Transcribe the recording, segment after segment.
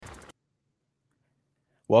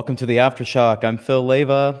Welcome to the Aftershock. I'm Phil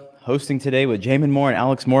Leyva, hosting today with Jamin Moore and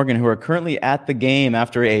Alex Morgan, who are currently at the game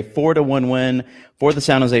after a 4-1 win for the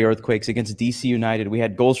San Jose Earthquakes against DC United. We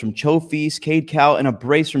had goals from Chofis, Cade Cowell, and a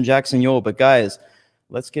brace from Jackson Yueill. But guys,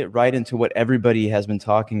 let's get right into what everybody has been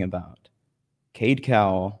talking about. Cade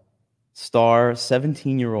Cowell, star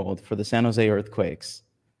 17-year-old for the San Jose Earthquakes.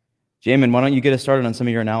 Jamin, why don't you get us started on some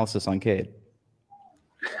of your analysis on Cade?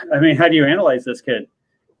 I mean, how do you analyze this kid?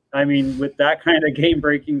 I mean, with that kind of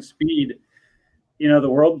game-breaking speed, you know, the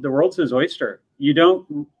world's his oyster.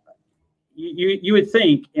 You would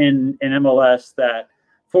think in MLS that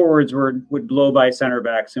forwards would blow by center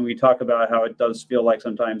backs, and we talk about how it does feel like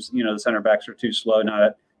sometimes, you know, the center backs are too slow,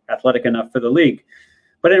 not athletic enough for the league.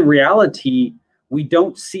 But in reality, we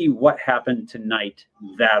don't see what happened tonight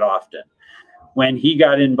that often. When he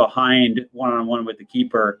got in behind one-on-one with the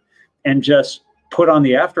keeper and just put on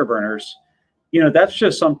the afterburners, you know, that's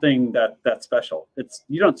just something that's special.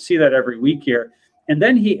 You don't see that every week here. And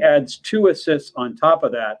then he adds 2 assists on top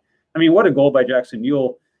of that. I mean, what a goal by Jackson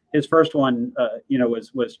Yueill. His first one,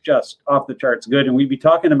 was just off the charts good. And we'd be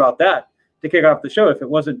talking about that to kick off the show if it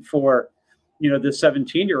wasn't for, you know, this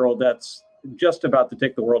 17-year-old that's just about to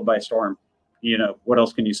take the world by storm. You know, what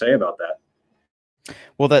else can you say about that?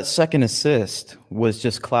 Well, that second assist was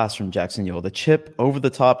just class from Jackson Yueill. The chip over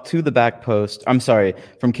the top to the back post. I'm sorry,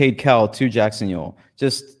 from Cade Cowell to Jackson Yueill.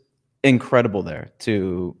 Just incredible there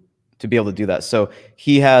to be able to do that. So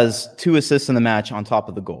he has 2 assists in the match on top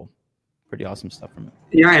of the goal. Pretty awesome stuff from him.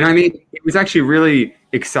 Yeah, and I mean, it was actually really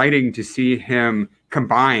exciting to see him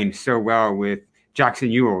combine so well with Jackson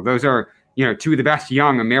Yueill. Those are, you know, 2 of the best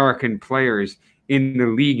young American players in the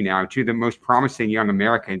league now, 2 of the most promising young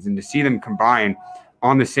Americans, and to see them combine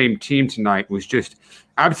on the same team tonight was just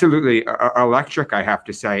absolutely electric, I have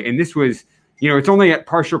to say. And this was, you know, it's only at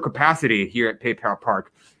partial capacity here at PayPal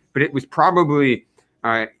Park, but it was probably,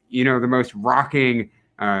 the most rocking,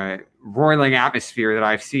 roiling atmosphere that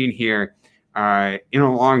I've seen here in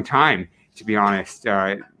a long time, to be honest.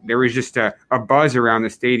 There was just a buzz around the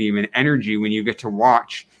stadium and energy when you get to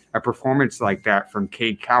watch a performance like that from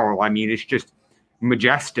Cade Cowell. I mean, it's just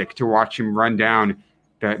majestic to watch him run down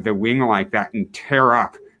the wing like that and tear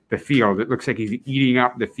up the field. It looks like he's eating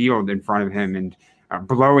up the field in front of him and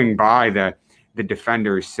blowing by the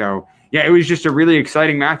defenders. So, yeah, it was just a really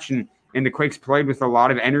exciting match, and the Quakes played with a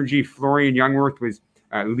lot of energy. Florian Jungwirth was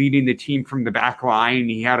leading the team from the back line.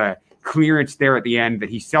 He had a clearance there at the end that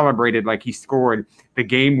he celebrated like he scored the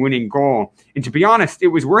game-winning goal. And to be honest, it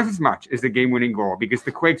was worth as much as the game-winning goal because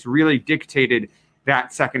the Quakes really dictated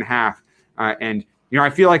that second half. And, you know,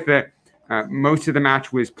 I feel like most of the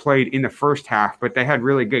match was played in the first half, but they had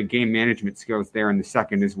really good game management skills there in the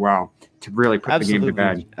second as well to really put the game to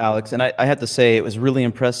bed. Alex, and I had to say it was really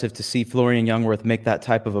impressive to see Florian Jungwirth make that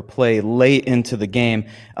type of a play late into the game,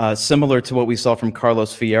 similar to what we saw from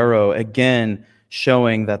Carlos Fierro, again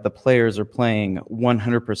showing that the players are playing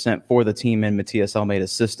 100% for the team in Matias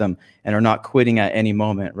Almeyda's system and are not quitting at any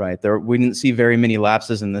moment, right? We didn't see very many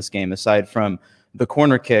lapses in this game aside from the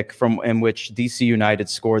corner kick in which DC United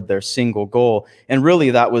scored their single goal. And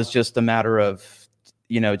really that was just a matter of,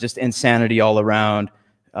 you know, just insanity all around,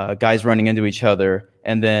 guys running into each other,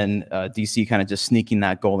 and then DC kind of just sneaking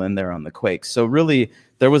that goal in there on the Quakes. So really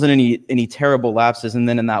there wasn't any terrible lapses. And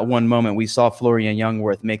then in that one moment, we saw Florian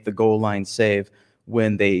Jungwirth make the goal line save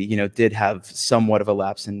when they, you know, did have somewhat of a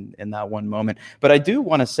lapse in that one moment. But I do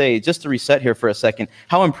want to say, just to reset here for a second,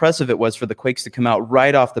 how impressive it was for the Quakes to come out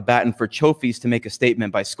right off the bat and for Chofis to make a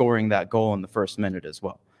statement by scoring that goal in the first minute as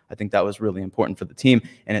well. I think that was really important for the team,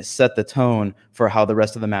 and it set the tone for how the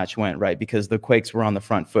rest of the match went, right? Because the Quakes were on the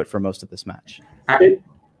front foot for most of this match. I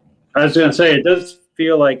was going to say, it does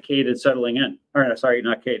feel like Cade is settling in. Or sorry,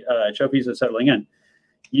 not Cade. Chofis is settling in.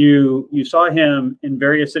 You saw him in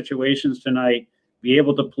various situations tonight be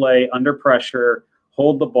able to play under pressure,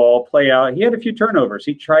 hold the ball, play out. He had a few turnovers.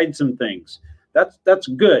 He tried some things. That's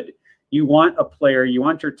good. You want a player, you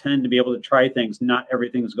want your 10 to be able to try things. Not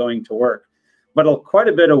everything's going to work. But quite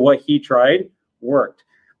a bit of what he tried worked.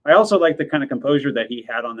 I also like the kind of composure that he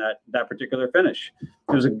had on that particular finish. It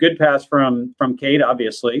was a good pass from Cade,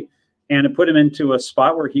 obviously, and it put him into a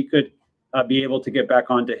spot where he could be able to get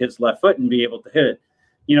back onto his left foot and be able to hit it.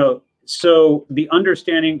 You know, so the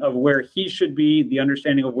understanding of where he should be, the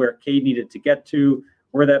understanding of where Cade needed to get to,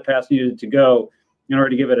 where that pass needed to go in order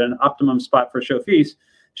to give it an optimum spot for Chofis,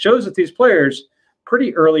 shows that these players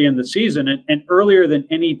pretty early in the season and earlier than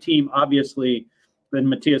any team, obviously, than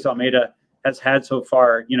Matias Almeyda has had so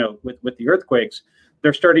far, you know, with the Earthquakes,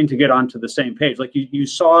 they're starting to get onto the same page. Like you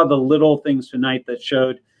saw the little things tonight that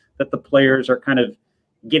showed that the players are kind of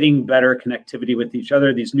getting better connectivity with each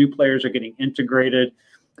other. These new players are getting integrated.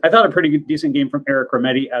 I thought a pretty decent game from Eric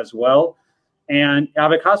Remedi as well. And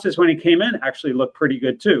Abacostas, when he came in, actually looked pretty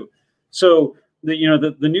good too. So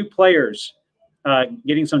the new players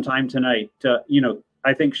getting some time tonight,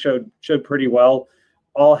 I think showed pretty well.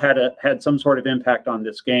 All had some sort of impact on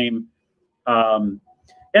this game. And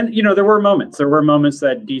there were moments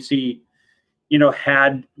that DC,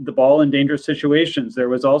 had the ball in dangerous situations. There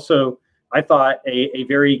was also, I thought, a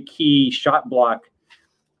very key shot block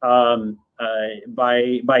by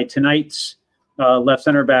tonight's left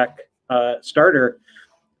center back starter,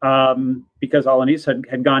 because Alanis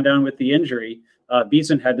had gone down with the injury.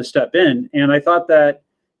 Beeson had to step in, and I thought that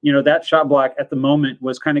that shot block at the moment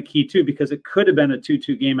was kind of key too, because it could have been a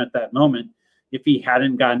 2-2 game at that moment if he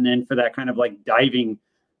hadn't gotten in for that kind of like diving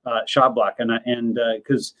shot block, and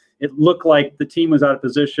because it looked like the team was out of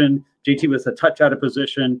position, JT was a touch out of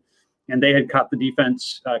position, and they had caught the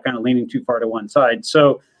defense kind of leaning too far to one side.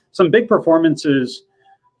 So some big performances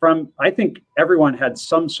from, I think everyone had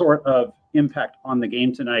some sort of impact on the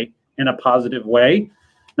game tonight in a positive way.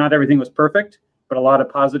 Not everything was perfect, but a lot of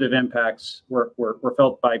positive impacts were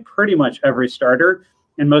felt by pretty much every starter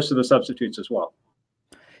and most of the substitutes as well.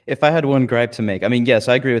 If I had one gripe to make, I mean, yes,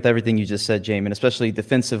 I agree with everything you just said, Jamin, especially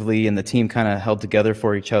defensively, and the team kind of held together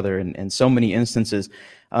for each other in so many instances.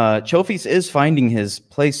 Chofis is finding his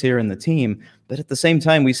place here in the team, but at the same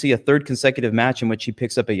time, we see a third consecutive match in which he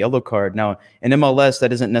picks up a yellow card. Now, in MLS,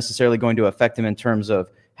 that isn't necessarily going to affect him in terms of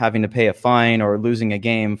having to pay a fine or losing a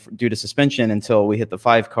game due to suspension until we hit the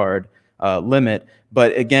 5-card limit.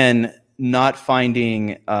 But again, not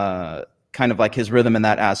finding kind of like his rhythm in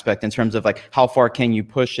that aspect in terms of like how far can you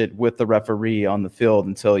push it with the referee on the field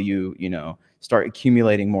until you start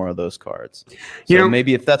accumulating more of those cards. So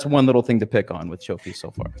maybe if that's one little thing to pick on with Chofis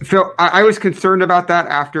so far. Phil, I was concerned about that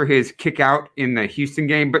after his kick out in the Houston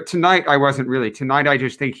game, but tonight I wasn't really. Tonight I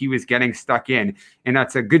just think he was getting stuck in, and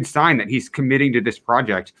that's a good sign that he's committing to this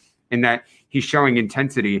project and that he's showing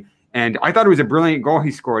intensity. And I thought it was a brilliant goal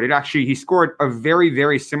he scored. He scored a very,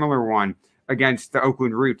 very similar one against the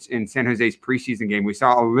Oakland Roots in San Jose's preseason game. We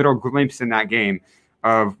saw a little glimpse in that game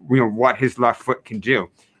of what his left foot can do.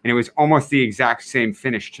 And it was almost the exact same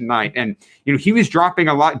finish tonight. And he was dropping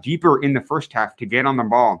a lot deeper in the first half to get on the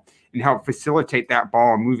ball and help facilitate that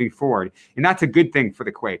ball moving forward. And that's a good thing for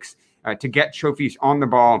the Quakes, to get Chofis on the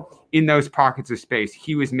ball in those pockets of space.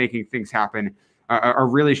 He was making things happen. A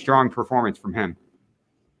really strong performance from him.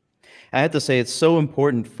 I have to say it's so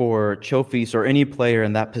important for Chofis or any player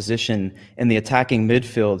in that position in the attacking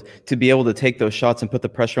midfield to be able to take those shots and put the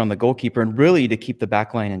pressure on the goalkeeper, and really to keep the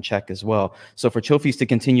back line in check as well. So for Chofis to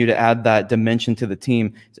continue to add that dimension to the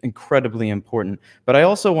team, it's incredibly important. But I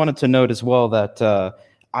also wanted to note as well that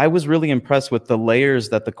I was really impressed with the layers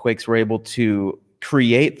that the Quakes were able to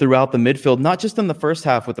create throughout the midfield, not just in the first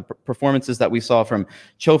half with the performances that we saw from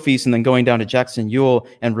Chofis and then going down to Jackson Yueill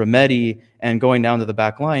and Remedi and going down to the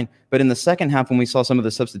back line, but in the second half when we saw some of the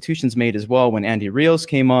substitutions made as well, when Andy Rios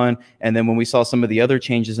came on, and then when we saw some of the other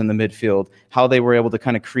changes in the midfield, how they were able to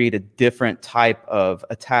kind of create a different type of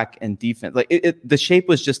attack and defense. Like the shape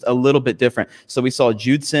was just a little bit different. So we saw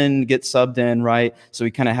Judson get subbed in, right? So he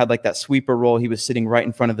kind of had like that sweeper role. He was sitting right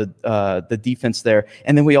in front of the defense there.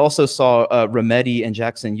 And then we also saw Remedi and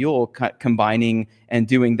Jackson Yueill combining and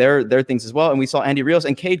doing their things as well. And we saw Andy Rios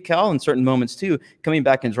and Cade Cowell in certain moments too, coming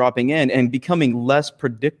back and dropping in and becoming less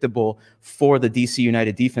predictable for the DC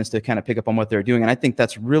United defense to kind of pick up on what they're doing. And I think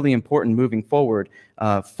that's really important moving forward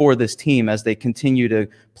for this team as they continue to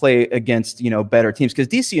play against, better teams. Because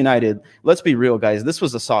DC United, let's be real, guys, this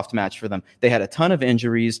was a soft match for them. They had a ton of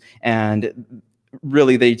injuries, and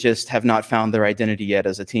really they just have not found their identity yet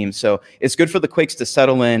as a team. So it's good for the Quakes to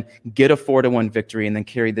settle in, get a 4-1 victory, and then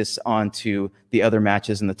carry this on to the other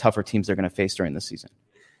matches and the tougher teams they're going to face during the season.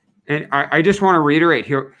 And I just want to reiterate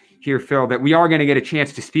here, Phil, that we are going to get a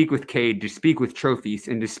chance to speak with Cade, to speak with Chofis,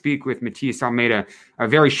 and to speak with Matias Almeyda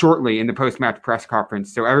very shortly in the post-match press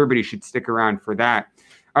conference. So everybody should stick around for that.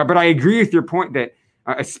 But I agree with your point that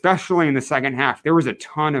especially in the second half, there was a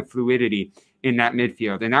ton of fluidity in that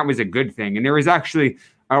midfield, and that was a good thing. And there was actually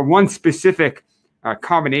one specific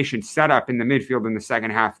combination set up in the midfield in the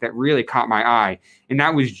second half that really caught my eye, and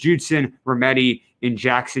that was Judson, Remedi, and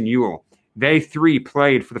Jackson Yueill. They three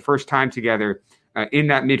played for the first time together in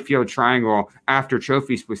that midfield triangle after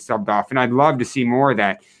Chofis was subbed off, and I'd love to see more of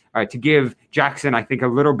that to give Jackson, I think, a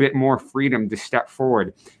little bit more freedom to step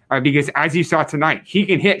forward because as you saw tonight, he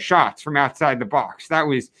can hit shots from outside the box. That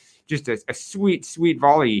was just a sweet, sweet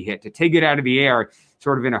volley he hit to take it out of the air,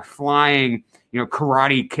 sort of in a flying,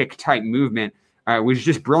 karate kick type movement, was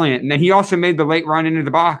just brilliant. And then he also made the late run into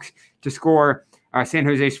the box to score San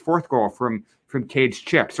Jose's fourth goal from from Cade's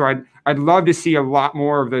chip. So I'd love to see a lot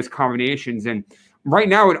more of those combinations. And right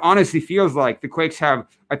now, it honestly feels like the Quakes have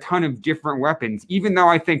a ton of different weapons. Even though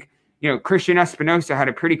I think, Christian Espinosa had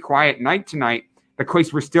a pretty quiet night tonight, the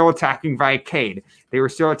Quakes were still attacking via Cade. They were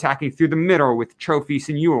still attacking through the middle with Chofis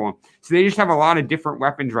and Yueill. So they just have a lot of different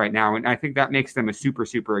weapons right now, and I think that makes them a super,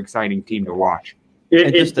 super exciting team to watch.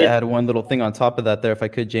 And just to add one little thing on top of that there, if I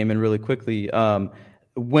could, Jamin, really quickly,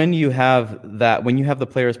 when you have the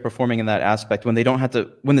players performing in that aspect, when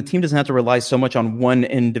the team doesn't have to rely so much on one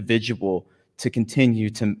individual to continue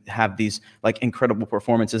to have these like incredible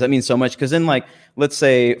performances, that means so much. Because then, like, let's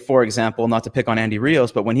say, for example, not to pick on Andy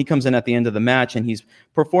Rios, but when he comes in at the end of the match and he's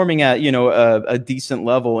performing at a decent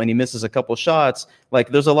level and he misses a couple shots, like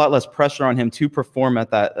there's a lot less pressure on him to perform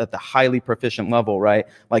at the highly proficient level, right?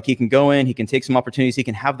 Like he can go in, he can take some opportunities, he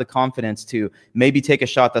can have the confidence to maybe take a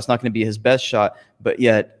shot that's not going to be his best shot, but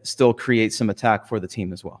yet still create some attack for the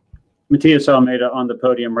team as well. Matias Almeyda on the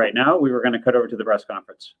podium right now. We were going to cut over to the press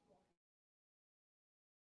conference.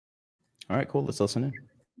 All right, cool. Let's listen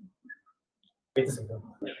in.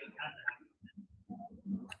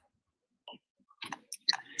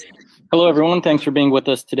 Hello, everyone. Thanks for being with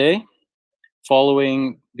us today.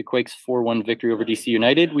 Following the Quakes 4-1 victory over DC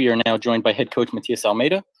United, we are now joined by head coach Matias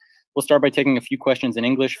Almeyda. We'll start by taking a few questions in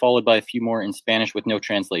English, followed by a few more in Spanish with no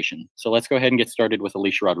translation. So let's go ahead and get started with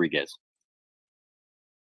Alicia Rodriguez.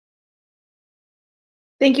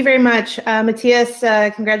 Thank you very much. Matias,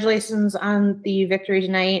 congratulations on the victory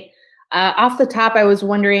tonight. Off the top, I was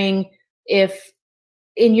wondering if,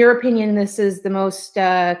 in your opinion, this is the most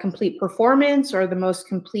complete performance or the most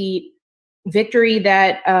complete victory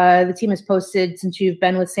that the team has posted since you've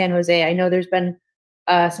been with San Jose. I know there's been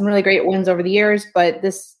some really great wins over the years, but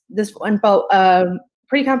this one felt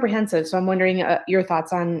pretty comprehensive. So I'm wondering your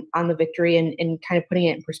thoughts on the victory and kind of putting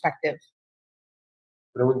it in perspective.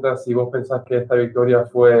 Pregunta si vos pensás que esta victoria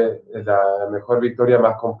fue la mejor victoria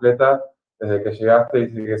más completa desde que llegaste,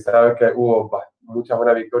 y que sabes que hubo muchas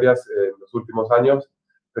buenas victorias en los últimos años,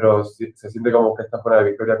 pero se siente como que esta fue una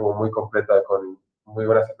victoria como muy completa, con muy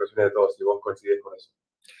buenas expresiones de todos, y vos coincidís con eso.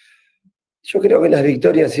 Yo creo que las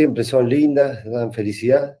victorias siempre son lindas, dan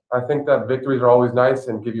felicidad. I think that victories are always nice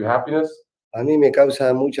and give you happiness. A mí me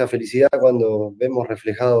causa mucha felicidad cuando vemos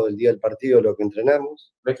reflejado el día del partido lo que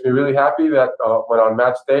entrenamos. Makes me really happy that when on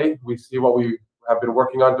match day we see what we have been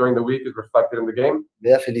working on during the week is reflected in the game. Me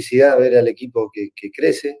da felicidad ver al equipo que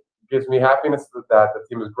crece. It gives me happiness that the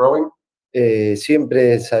team is growing.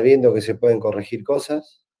 Siempre sabiendo que se pueden corregir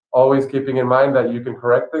cosas. Always keeping in mind that you can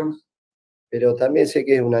correct things. Pero también sé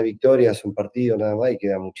que es una victoria, es un partido nada más y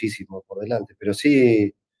queda muchísimo por delante. Pero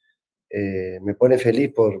sí me pone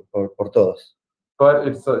feliz por todos. But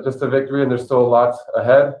it's just a victory, and there's still lots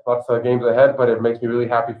of games ahead, but it makes me really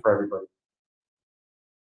happy for everybody.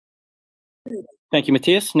 Thank you,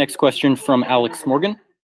 Matias. Next question from Alex Morgan.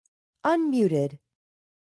 Unmuted.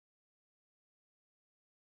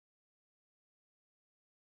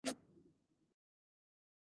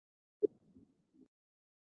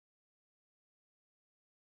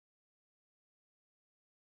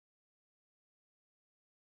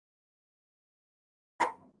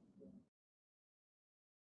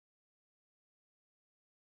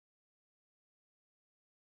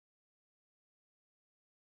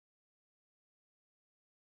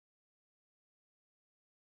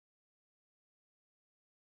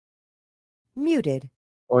 Muted.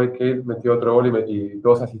 Hoy Cade metió otro gol y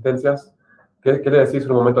 2 asistencias. ¿Qué le decís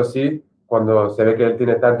en un momento así, cuando se ve que él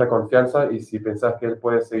tiene tanta confianza, y si pensás que él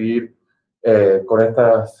puede seguir con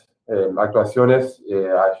estas actuaciones,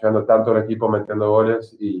 ayudando tanto al equipo, metiendo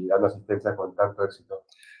goles y dando asistencias con tanto éxito?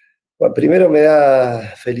 Bueno, primero me da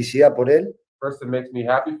felicidad por él. First, it makes me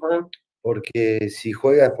happy for him. Porque si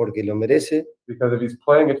juega es porque lo merece. Because if he's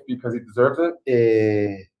playing, it's because he deserves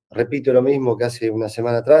it. Repito lo mismo que hace una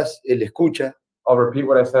semana atrás, él escucha. I'll repeat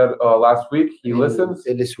what I said last week. He listens.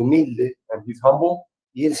 Él es humilde. And he's humble.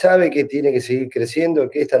 Y él sabe que tiene que seguir creciendo,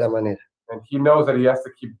 que esta es la manera. And he knows that he has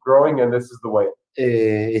to keep growing, and this is the way.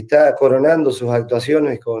 Está coronando sus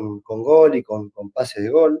actuaciones con gol y con pases de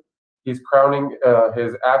gol. He's crowning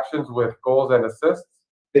his actions with goals and assists.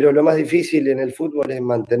 Pero lo más difícil en el fútbol es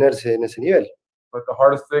mantenerse en ese nivel. But the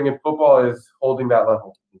hardest thing in football is holding that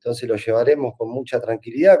level. Entonces lo llevaremos con mucha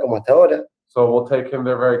tranquilidad, como hasta ahora. So we'll take him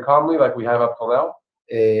there very calmly, like we have up till now.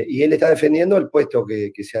 Y él está defendiendo el puesto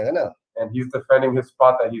que se ha ganado. And he's defending his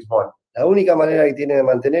spot that he's won. La única manera que tiene de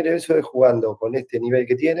mantener eso es jugando con este nivel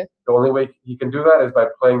que tiene. The only way he can do that is by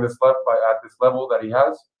playing at this level that he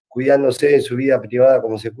has. Cuidándose en su vida privada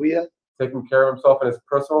como se cuida. Taking care of himself in his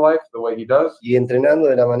personal life the way he does. Y entrenando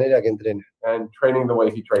de la manera que entrena. And training the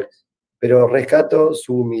way he trains. pero rescato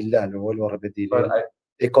su humildad, lo vuelvo a repetir.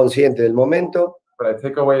 Es consciente del momento. But I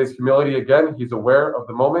take away his humility again. He's aware of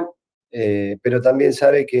the moment. Pero también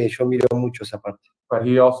sabe que yo miro mucho esa parte. But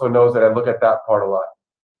he also knows that I look at that part a lot.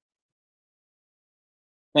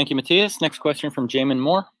 Thank you, Matias. Next question from Jamin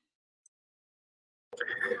Moore.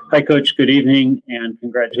 Hi, Coach. Good evening, and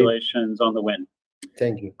congratulations on the win.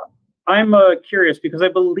 Thank you. I'm curious because I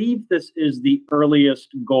believe this is the earliest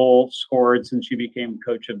goal scored since you became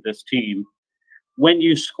coach of this team. When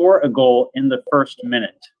you score a goal in the first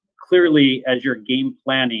minute, clearly as you're game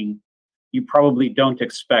planning, you probably don't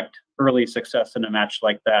expect early success in a match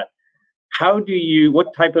like that.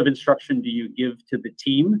 What type of instruction do you give to the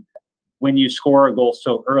team when you score a goal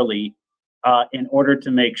so early in order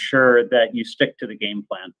to make sure that you stick to the game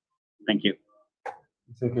plan? Thank you.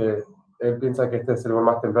 Dice que él piensa que este es el gol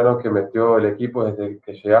más temprano que metió el equipo desde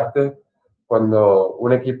que llegaste. Cuando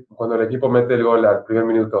el equipo mete el gol al primer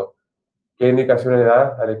minuto, ¿qué indicaciones le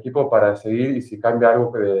da al equipo para seguir y si cambia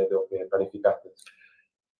algo de lo que planificaste?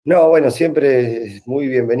 No, bueno, siempre es muy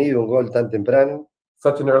bienvenido un gol tan temprano.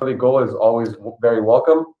 Such an early goal is always very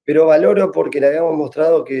welcome. Pero valoro porque le habíamos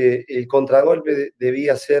mostrado que el contragolpe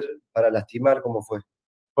debía ser para lastimar como fue.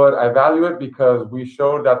 But I value it because we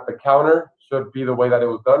showed that the counter should be the way that it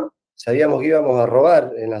was done. Sabíamos que íbamos a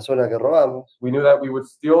robar en la zona que robamos. We knew that we would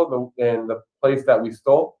steal in the place that we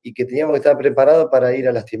stole. Y que teníamos que estar preparados para ir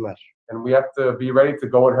a lastimar. And we have to be ready to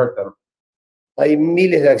go and hurt them. Hay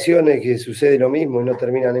miles de acciones que sucede lo mismo y no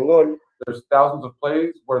terminan en gol. There's thousands of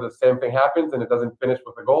plays where the same thing happens and it doesn't finish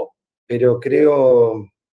with a goal. Pero creo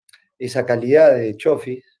esa calidad de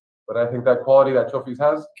Chofis. But I think that quality that Chofis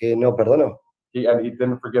has. Que no perdonó. And he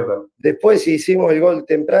didn't forgive them. Después, si hicimos el gol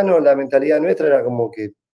temprano, la mentalidad nuestra era como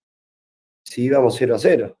que si íbamos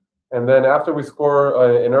 0-0. And then after we score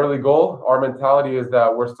an early goal, our mentality is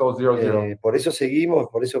that we're still 0-0. Por eso seguimos,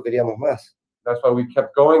 por eso queríamos más. That's why we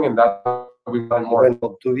kept going and that's why we wanted more. Bueno,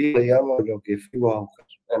 obtuvimos, digamos, lo que fuimos a buscar.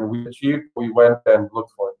 And we achieved, we went and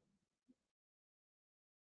looked for it.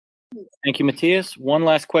 Thank you, Matias. One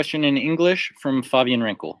last question in English from Fabian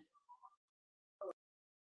Rinkel.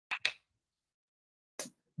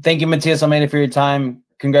 Thank you, Matias Almeyda, for your time.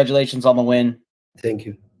 Congratulations on the win. Thank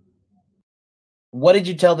you. What did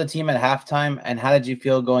you tell the team at halftime, and how did you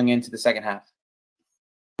feel going into the second half?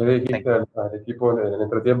 ¿Qué le dijiste al equipo en el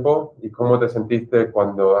entretiempo y cómo te sentiste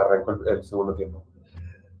cuando arrancó el segundo tiempo?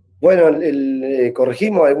 Bueno,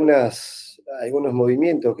 corregimos algunos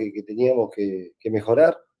movimientos que teníamos que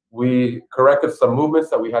mejorar. We corrected some movements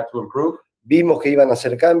that we had to improve. Vimos que iban a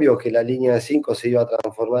hacer cambios, que la línea de 5 se iba a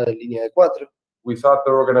transformar en línea de 4. We thought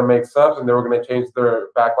they were going to make subs and they were going to change their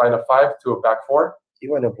back line of 5 to a back 4. Y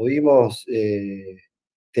bueno, pudimos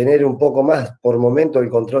tener un poco más por momento el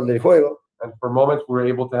control del juego. And for moments we were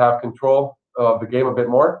able to have control of the game a bit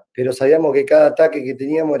more. Pero sabíamos que cada ataque que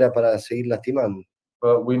teníamos era para seguir lastimando.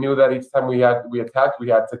 But we knew that each time we attacked,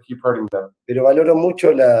 we had to keep hurting them. Pero valoro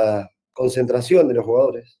mucho la concentración de los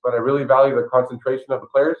jugadores. But I really value the concentration of the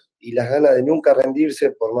players. Y las ganas de nunca rendirse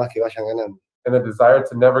por más que vayan ganando. And the desire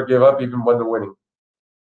to never give up even when they're winning.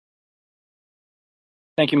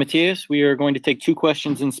 Thank you, Matias. We are going to take 2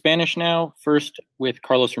 questions in Spanish now. First with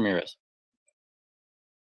Carlos Ramirez.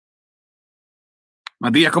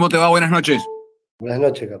 Matías, ¿cómo te va? Buenas noches. Buenas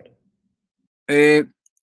noches, Carlos.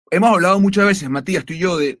 Hemos hablado muchas veces, Matías, tú y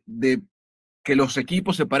yo, de que los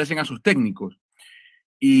equipos se parecen a sus técnicos.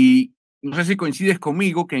 Y no sé si coincides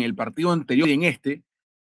conmigo que en el partido anterior y en este,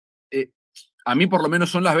 a mí por lo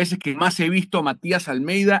menos son las veces que más he visto a Matias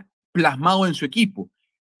Almeyda plasmado en su equipo,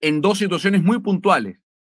 en 2 situaciones muy puntuales.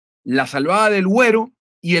 La salvada del Güero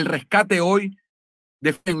y el rescate hoy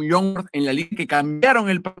de Young en la liga que cambiaron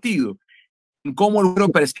el partido. En cómo el Güero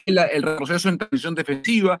persigue el retroceso en transición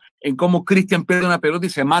defensiva, en cómo Cristian pierde una pelota y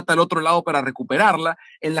se mata al otro lado para recuperarla,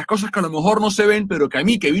 en las cosas que a lo mejor no se ven, pero que a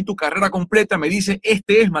mí, que vi tu carrera completa, me dice,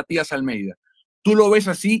 este es Matias Almeyda. Tú lo ves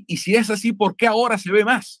así, y si es así, ¿por qué ahora se ve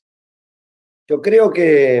más? Yo creo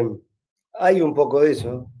que hay un poco de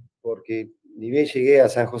eso, porque ni bien llegué a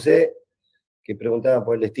San José, que preguntaban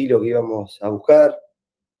por el estilo que íbamos a buscar,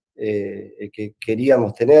 que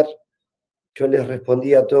queríamos tener, yo les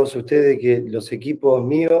respondí a todos ustedes que los equipos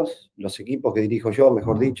míos, los equipos que dirijo yo,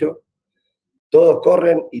 mejor dicho, todos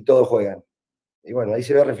corren y todos juegan. Y bueno, ahí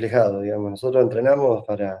se ve reflejado, digamos. Nosotros entrenamos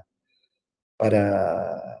para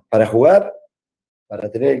jugar,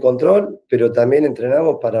 para tener el control, pero también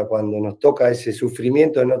entrenamos para cuando nos toca ese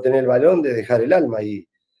sufrimiento de no tener el balón, de dejar el alma. Y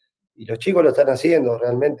los chicos lo están haciendo,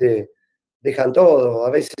 realmente dejan todo. A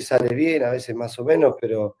veces sale bien, a veces más o menos,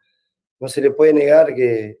 pero no se le puede negar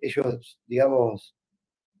que ellos, digamos,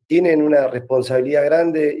 tienen una responsabilidad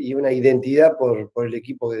grande y una identidad por el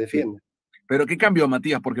equipo que defienden. Pero ¿qué cambió,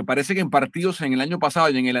 Matías? Porque parece que en partidos en el año pasado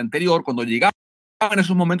y en el anterior, cuando llegaban en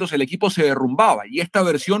esos momentos, el equipo se derrumbaba. Y esta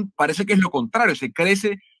versión parece que es lo contrario, se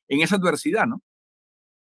crece en esa adversidad, ¿no?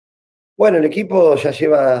 Bueno, el equipo ya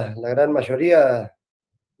lleva la gran mayoría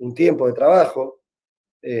un tiempo de trabajo.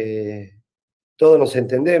 Todos nos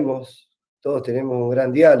entendemos, todos tenemos un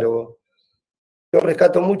gran diálogo. Yo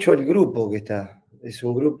rescato mucho el grupo que está. Es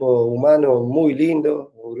un grupo humano muy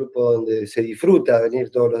lindo, un grupo donde se disfruta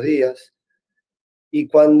venir todos los días. Y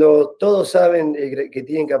cuando todos saben que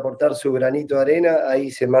tienen que aportar su granito de arena, ahí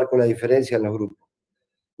se marca una diferencia en los grupos.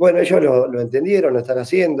 Bueno, ellos lo entendieron, lo están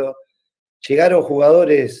haciendo. Llegaron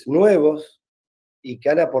jugadores nuevos y que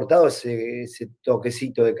han aportado ese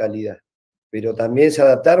toquecito de calidad. Pero también se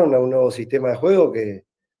adaptaron a un nuevo sistema de juego que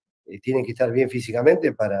tienen que estar bien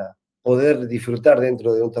físicamente para poder disfrutar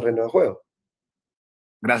dentro de un terreno de juego.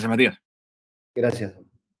 Gracias, Matías. Gracias.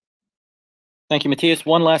 Thank you, Matias.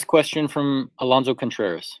 One last question from Alonso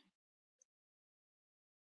Contreras.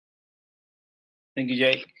 Thank you,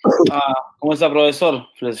 Jay. ¿Cómo está, profesor?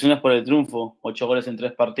 Felicitaciones por el triunfo, 8 goles en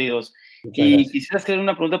 3 partidos. Y quisiera hacer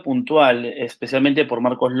una pregunta puntual, especialmente por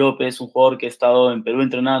Marcos López, un jugador que ha estado en Perú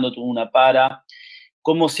entrenando, tuvo una para.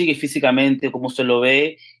 ¿Cómo sigue físicamente? ¿Cómo se lo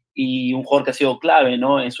ve? Y un jugador que ha sido clave,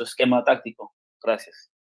 ¿no?, en su esquema táctico. Gracias.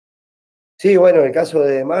 Sí, bueno, el caso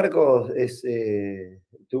de Marcos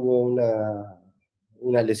tuvo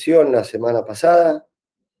una lesión la semana pasada,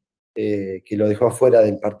 que lo dejó afuera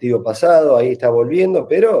del partido pasado, ahí está volviendo,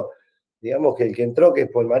 pero digamos que el que entró, que es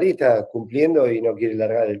Polmarí, está cumpliendo y no quiere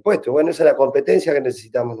largar el puesto. Bueno, esa es la competencia que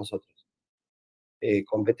necesitamos nosotros.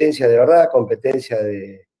 Competencia de verdad, competencia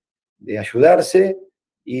de ayudarse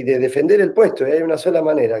y de defender el puesto. Y hay una sola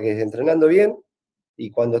manera, que es entrenando bien y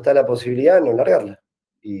cuando está la posibilidad, no largarla.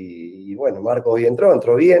 Y bueno, Marcos hoy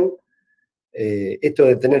entró bien. Esto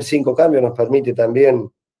de tener 5 cambios nos permite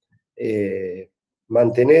también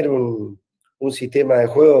mantener un sistema de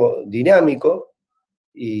juego dinámico,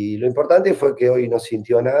 y lo importante fue que hoy no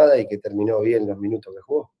sintió nada y que terminó bien los minutos que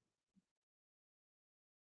jugó.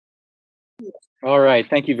 All right.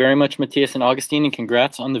 Thank you very much, Matias and Augustine, and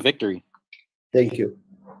congrats on the victory. Thank you.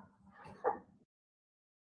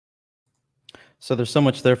 So there's so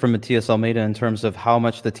much there from Matias Almeyda in terms of how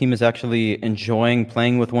much the team is actually enjoying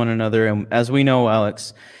playing with one another. And as we know,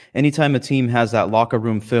 Alex, anytime a team has that locker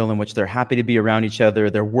room feel in which they're happy to be around each other,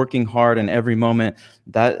 they're working hard in every moment,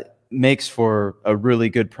 that makes for a really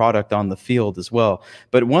good product on the field as well.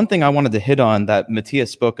 But one thing I wanted to hit on that Matias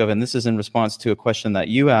spoke of, and this is in response to a question that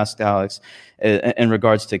you asked, Alex, in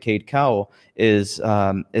regards to Cade Cowell, is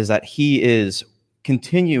that he is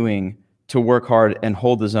continuing to work hard and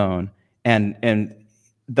hold his own. And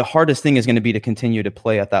the hardest thing is going to be to continue to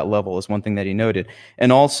play at that level, is one thing that he noted.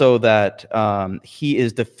 And also that he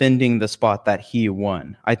is defending the spot that he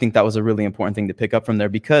won. I think that was a really important thing to pick up from there,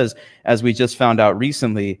 because as we just found out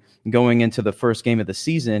recently, going into the first game of the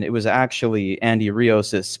season, it was actually Andy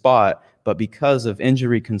Rios' spot, but because of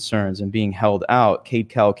injury concerns and being held out, Cade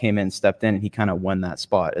Cowell came in, stepped in, and he kind of won that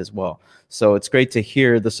spot as well. So it's great to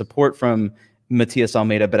hear the support from Matias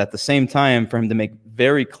Almeyda, but at the same time, for him to make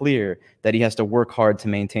very clear that he has to work hard to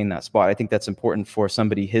maintain that spot. I think that's important for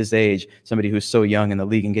somebody his age, somebody who's so young in the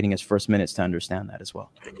league and getting his first minutes, to understand that as well.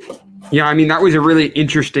 Yeah, I mean, that was a really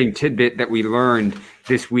interesting tidbit that we learned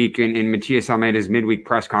this week in Matias Almeyda's midweek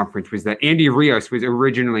press conference, was that Andy Rios was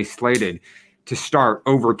originally slated to start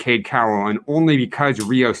over Cade Cowell, and only because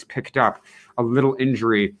Rios picked up a little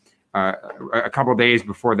injury a couple days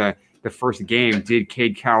before the first game did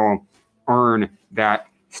Cade Cowell earn that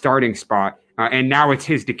starting spot. And now it's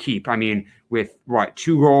his to keep. I mean, with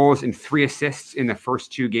 2 goals and 3 assists in the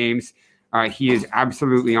first 2 games, he is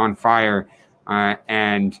absolutely on fire.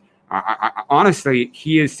 And honestly,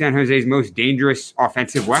 he is San Jose's most dangerous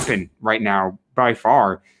offensive weapon right now by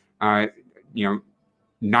far.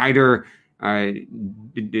 Neither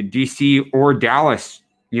DC or Dallas,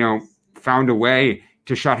 found a way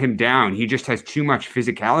to shut him down. He just has too much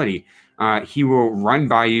physicality. He will run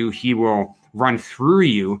by you. He will run through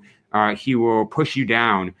you. He will push you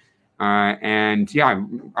down. And yeah,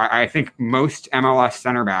 I think most MLS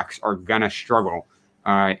center backs are going to struggle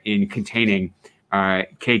in containing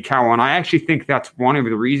Cade Cowell. And I actually think that's one of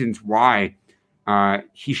the reasons why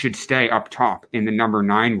he should stay up top in the number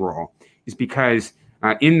 9 role, is because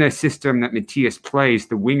in the system that Matias plays,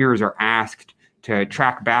 the wingers are asked to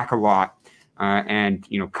track back a lot and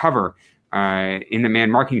cover in the man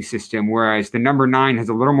marking system, whereas the number 9 has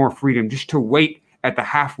a little more freedom just to wait at the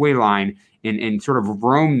halfway line and sort of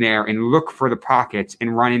roam there and look for the pockets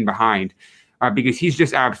and run in behind, because he's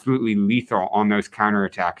just absolutely lethal on those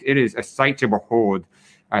counterattacks. It is a sight to behold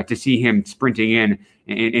to see him sprinting in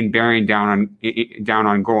and bearing down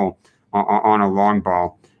on goal on a long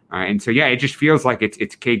ball. And so, yeah, it just feels like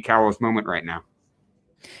it's Cade Cowell's moment right now.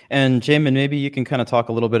 And Jamin, maybe you can kind of talk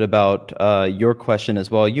a little bit about your question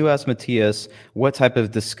as well. You asked Matias what type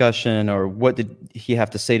of discussion or what did he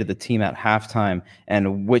have to say to the team at halftime,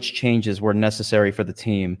 and which changes were necessary for the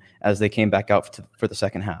team as they came back out for the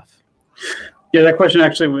second half. Yeah, that question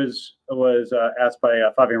actually was asked by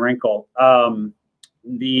Fabian Renkel.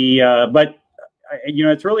 But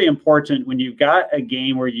it's really important when you've got a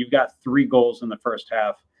game where you've got 3 goals in the first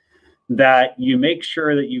half, that you make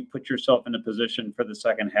sure that you put yourself in a position for the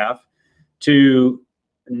second half to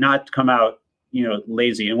not come out,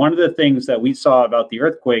 lazy. And one of the things that we saw about the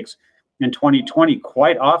Earthquakes in 2020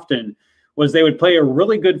 quite often was they would play a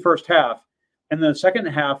really good first half, and then the second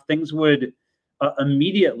half things would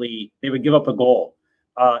immediately they would give up a goal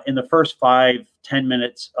in the first 5-10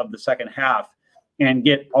 minutes of the second half and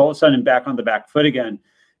get all of a sudden back on the back foot again.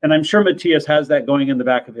 And I'm sure Matias has that going in the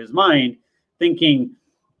back of his mind, thinking,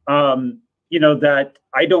 that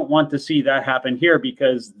I don't want to see that happen here,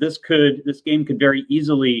 because this game could very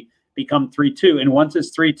easily become 3-2. And once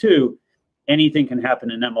it's 3-2, anything can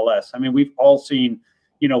happen in MLS. I mean, we've all seen,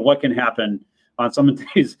 what can happen on some of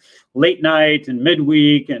these late night and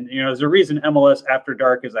midweek. And, there's a reason MLS After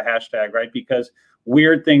Dark is a hashtag, right? Because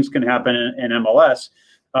weird things can happen in MLS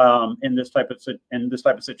in this type of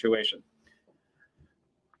situation.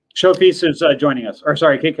 Chofis is joining us. Or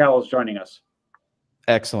sorry, Cade Cowell is joining us.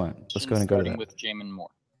 Excellent. Let's go ahead and go to that. With Jamin Moore.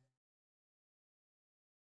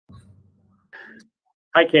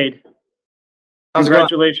 Hi, Cade.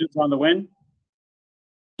 Congratulations on the win.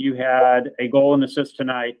 You had a goal and assist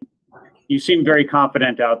tonight. You seemed very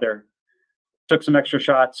confident out there. Took some extra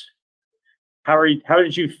shots. How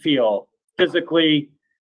did you feel physically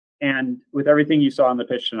and with everything you saw on the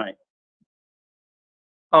pitch tonight?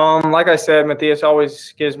 Like I said, Matias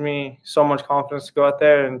always gives me so much confidence to go out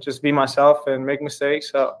there and just be myself and make mistakes.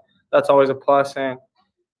 So that's always a plus. And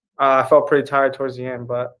I felt pretty tired towards the end,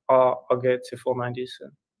 but I'll get to full 90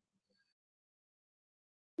 soon.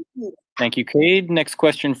 Thank you, Cade. Next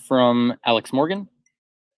question from Alex Morgan.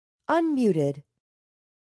 Unmuted.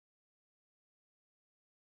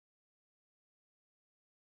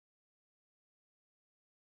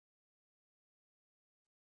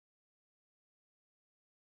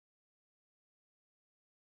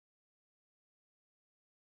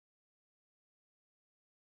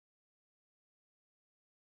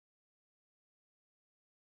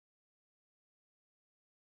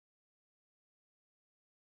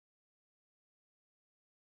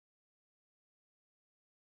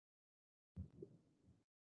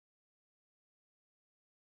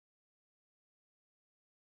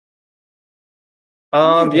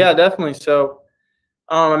 Yeah, definitely. So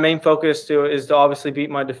my main focus is to obviously beat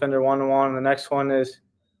my defender 1-1. And the next one is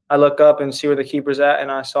I look up and see where the keeper's at, and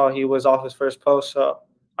I saw he was off his first post. So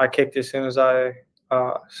I kicked as soon as I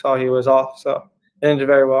saw he was off. So it ended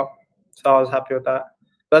very well. So I was happy with that.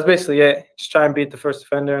 But that's basically it. Just try and beat the first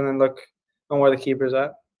defender and then look on where the keeper's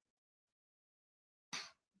at.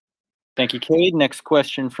 Thank you, Cade. Next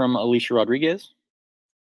question from Alicia Rodriguez.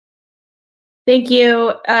 Thank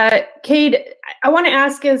you. Cade, I want to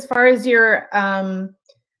ask, as far as your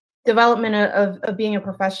development of being a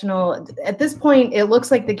professional, at this point, it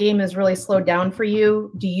looks like the game has really slowed down for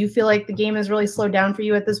you. Do you feel like the game has really slowed down for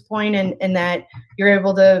you at this point, and that you're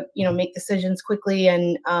able to, make decisions quickly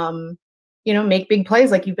and, make big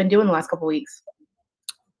plays like you've been doing the last couple of weeks?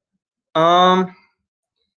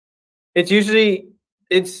 It's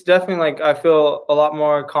definitely like I feel a lot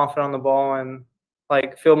more confident on the ball and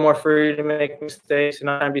feel more free to make mistakes and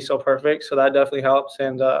not be so perfect. So that definitely helps.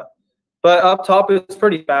 And but up top, it's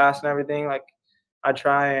pretty fast and everything. I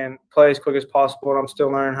try and play as quick as possible. And I'm still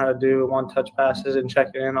learning how to do one-touch passes and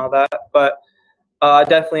checking in and all that. But I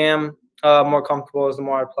definitely am more comfortable as the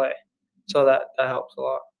more I play. So that helps a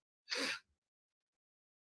lot.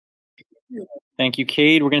 Thank you,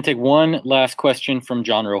 Cade. We're going to take one last question from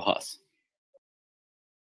John Rojas.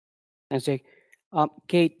 Thanks, Jake.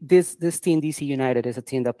 Cade, this team, DC United, is a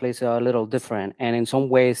team that plays a little different, and in some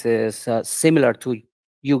ways is similar to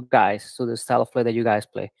you guys, to the style of play that you guys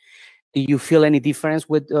play. Do you feel any difference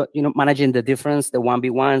with managing the difference, the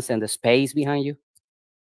 1v1s, and the space behind you?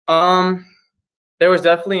 There was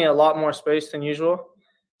definitely a lot more space than usual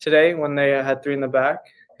today when they had 3 in the back,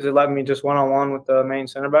 because it let me just one-on-one with the main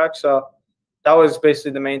center back. So that was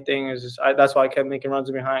basically the main thing. That's why I kept making runs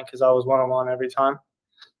in behind, because I was one-on-one every time.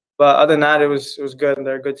 But other than that, it was good, and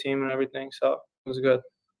they're a good team and everything, so it was good.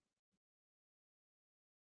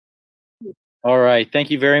 All right.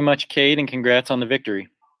 Thank you very much, Cade, and congrats on the victory.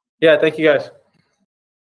 Yeah, thank you, guys.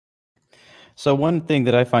 So one thing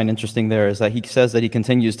that I find interesting there is that he says that he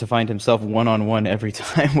continues to find himself one-on-one every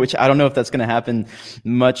time, which I don't know if that's going to happen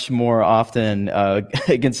much more often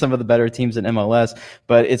against some of the better teams in MLS.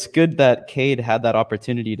 But it's good that Cade had that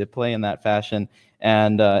opportunity to play in that fashion.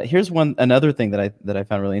 And here's another thing that I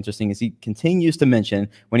found really interesting is he continues to mention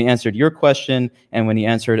when he answered your question and when he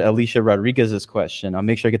answered Alicia Rodriguez's question. I'll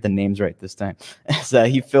make sure I get the names right this time. Is that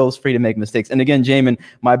he feels free to make mistakes. And again, Jamin,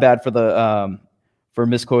 my bad for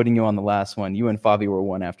misquoting you on the last one. You and Favi were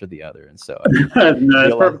one after the other, and so no,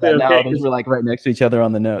 it's perfectly okay. Now those were like right next to each other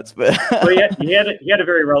on the notes. But well, he had a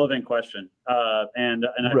very relevant question, and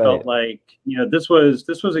I felt like this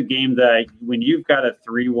was a game that when you've got a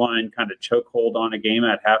 3-1 kind of chokehold on a game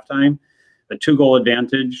at halftime, a 2-goal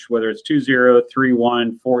advantage, whether it's 2-0,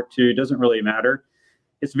 3-1, 4-2, doesn't really matter.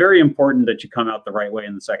 It's very important that you come out the right way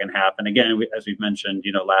in the second half. And again, as we've mentioned,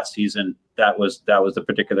 last season that was the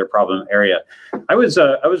particular problem area. I was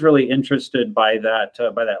really interested by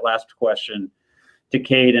that last question to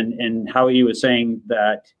Cade and how he was saying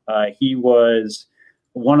that he was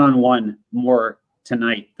one-on-one more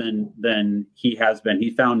tonight than he has been.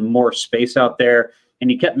 He found more space out there,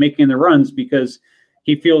 and he kept making the runs because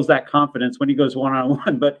he feels that confidence when he goes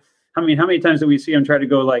one-on-one. But I mean, how many times do we see him try to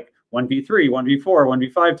go like 1v3, 1v4,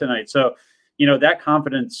 1v5 tonight? So, that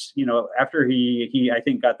confidence, after he I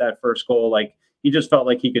think got that first goal, like he just felt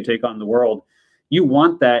like he could take on the world. You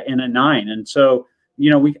want that in a 9. And so,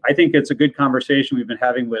 I think it's a good conversation we've been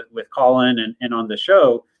having with Colin and on the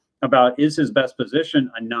show about, is his best position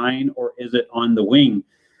a 9 or is it on the wing?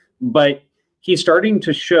 But he's starting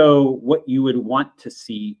to show what you would want to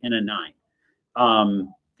see in a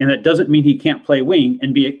 9. And that doesn't mean he can't play wing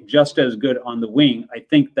and be just as good on the wing. I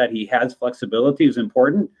think that he has flexibility is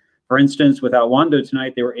important. For instance, without Wando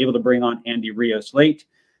tonight, they were able to bring on Andy Rios late.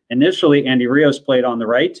 Initially, Andy Rios played on the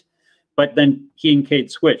right, but then he and Cade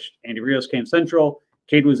switched. Andy Rios came central.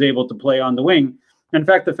 Cade was able to play on the wing. In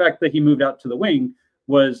fact, the fact that he moved out to the wing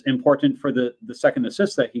was important for the second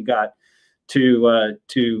assist that he got to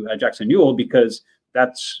Jackson Yueill, because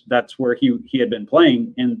that's where he had been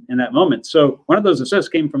playing in that moment. So one of those assists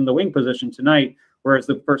came from the wing position tonight, whereas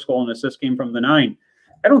the first goal and assist came from the 9.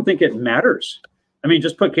 I don't think it matters. I mean,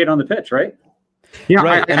 just put Cade on the pitch, right? Yeah,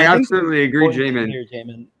 right. I absolutely agree,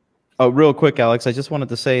 Jamin. Oh, real quick, Alex, I just wanted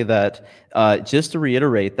to say that just to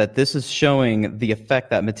reiterate that this is showing the effect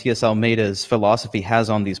that Matias Almeyda's philosophy has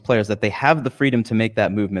on these players, that they have the freedom to make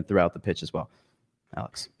that movement throughout the pitch as well.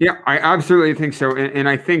 Alex. Yeah, I absolutely think so. And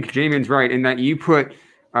I think Jamin's right in that you put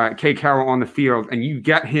Cade Cowell on the field and you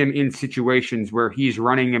get him in situations where he's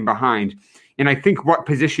running in behind. And I think what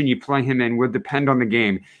position you play him in would depend on the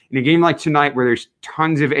game. In a game like tonight where there's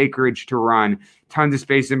tons of acreage to run, tons of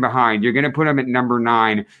space in behind, you're going to put him at number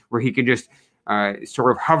 9 where he can just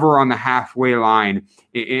sort of hover on the halfway line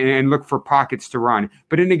and look for pockets to run.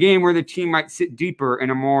 But in a game where the team might sit deeper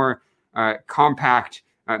in a more compact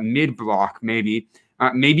mid-block, maybe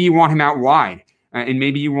you want him out wide, and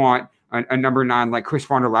maybe you want a number 9 like Chris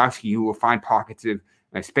Wondolowski, who will find pockets of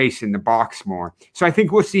space in the box more. So I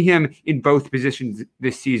think we'll see him in both positions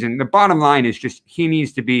this season. The bottom line is just he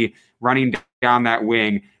needs to be running down that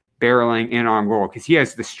wing, barreling in on goal, because he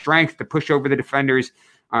has the strength to push over the defenders,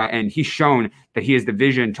 and he's shown that he has the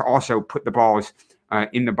vision to also put the balls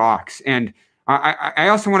in the box. And I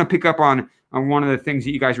also want to pick up on one of the things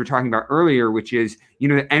that you guys were talking about earlier, which is,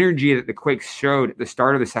 the energy that the Quakes showed at the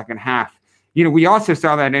start of the second half. We also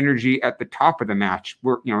saw that energy at the top of the match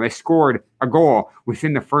where, they scored a goal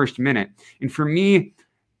within the first minute. And for me,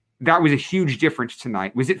 that was a huge difference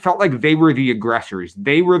tonight, was it felt like they were the aggressors.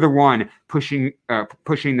 They were the one pushing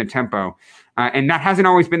the tempo. And that hasn't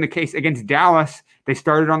always been the case. Against Dallas, they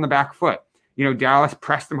started on the back foot. Dallas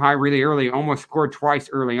pressed them high really early, almost scored twice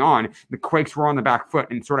early on. The Quakes were on the back foot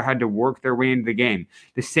and sort of had to work their way into the game.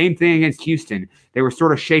 The same thing against Houston. They were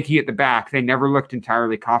sort of shaky at the back. They never looked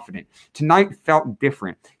entirely confident. Tonight felt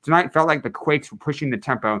different. Tonight felt like the Quakes were pushing the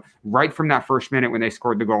tempo right from that first minute when they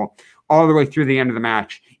scored the goal all the way through the end of the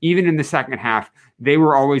match. Even in the second half, they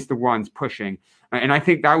were always the ones pushing. And I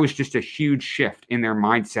think that was just a huge shift in their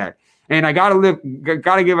mindset. And I got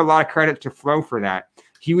to give a lot of credit to Flo for that.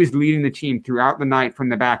 He was leading the team throughout the night from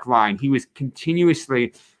the back line. He was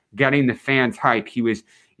continuously getting the fans hype. He was,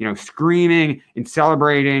 screaming and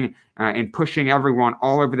celebrating and pushing everyone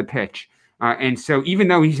all over the pitch. And so even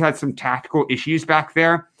though he's had some tactical issues back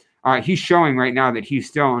there, he's showing right now that he's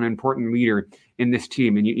still an important leader in this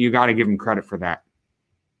team. And you got to give him credit for that.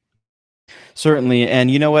 Certainly.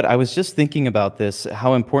 And you know what? I was just thinking about this,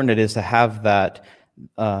 how important it is to have that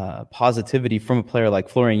positivity from a player like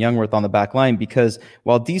Florian Jungwirth on the back line, because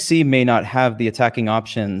while DC may not have the attacking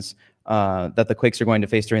options that the Quakes are going to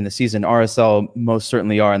face during the season. RSL most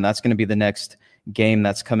certainly are, and that's going to be the next game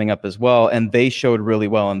that's coming up as well. And they showed really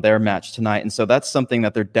well in their match tonight. And so that's something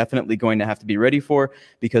that they're definitely going to have to be ready for,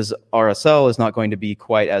 because RSL is not going to be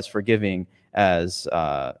quite as forgiving as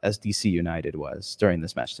DC United was during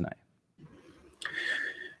this match tonight.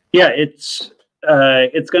 Yeah, it's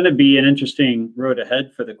going to be an interesting road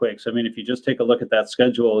ahead for the Quakes. I mean, if you just take a look at that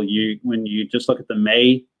schedule, when you just look at the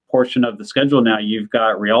May portion of the schedule now, you've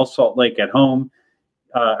got Real Salt Lake at home.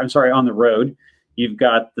 On the road. You've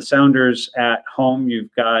got the Sounders at home.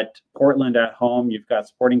 You've got Portland at home. You've got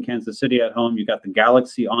Sporting Kansas City at home. You've got the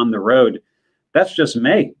Galaxy on the road. That's just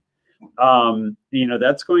May.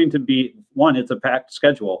 That's going to be, one, it's a packed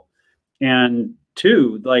schedule. And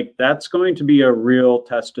two, that's going to be a real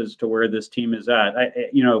test as to where this team is at.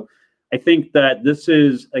 I think that this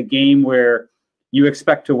is a game where you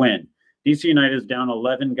expect to win. DC United is down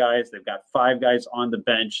 11 guys. They've got 5 guys on the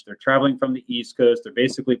bench. They're traveling from the East Coast. They're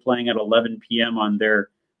basically playing at 11 p.m. on their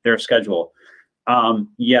schedule.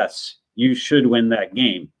 Yes, you should win that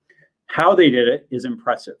game. How they did it is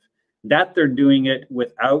impressive. That they're doing it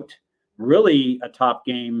without really a top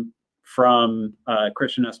game from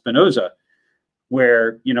Christian Espinoza,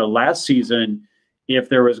 where, last season, if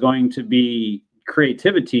there was going to be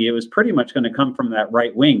creativity, it was pretty much going to come from that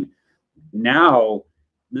right wing. Now,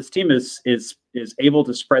 this team is able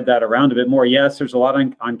to spread that around a bit more. Yes, there's a lot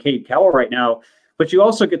on Cade Cowell right now, but you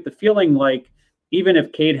also get the feeling like even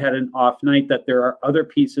if Cade had an off night, that there are other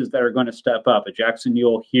pieces that are going to step up. A Jackson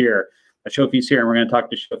Yueill here, a Chofis here, and we're going to talk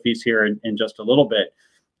to Chofis here in just a little bit.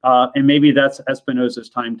 And maybe that's Espinoza's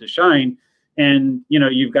time to shine. And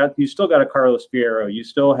you still got a Carlos Fierro, you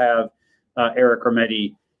still have Eric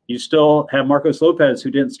Rometti, you still have Marcos Lopez, who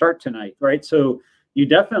didn't start tonight, right? So you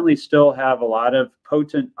definitely still have a lot of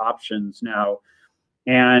potent options now.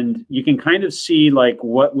 And you can kind of see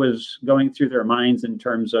what was going through their minds in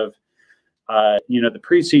terms of, the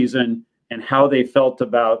preseason and how they felt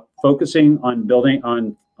about focusing on building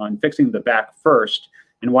on fixing the back first,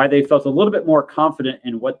 and why they felt a little bit more confident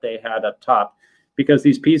in what they had up top, because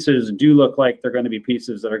these pieces do look like they're going to be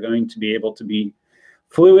pieces that are going to be able to be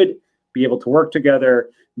fluid, be able to work together,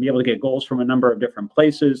 be able to get goals from a number of different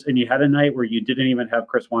places. And you had a night where you didn't even have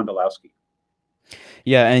Chris Wondolowski.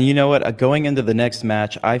 Yeah, and you know what? Going into the next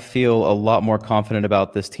match, I feel a lot more confident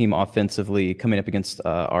about this team offensively coming up against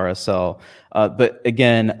RSL. But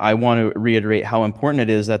again, I want to reiterate how important it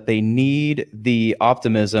is that they need the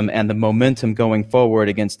optimism and the momentum going forward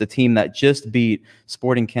against the team that just beat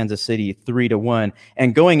Sporting Kansas City 3-1.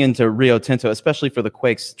 And going into Rio Tinto, especially for the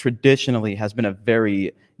Quakes, traditionally has been a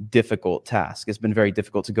very difficult task. It's been very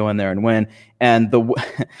difficult to go in there and win. And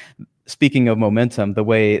speaking of momentum, the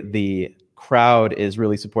way the crowd is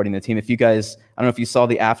really supporting the team. If you guys, I don't know if you saw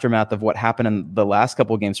the aftermath of what happened in the last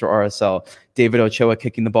couple of games for RSL, David Ochoa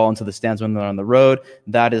kicking the ball into the stands when they're on the road.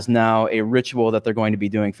 That is now a ritual that they're going to be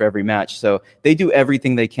doing for every match. So they do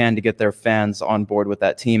everything they can to get their fans on board with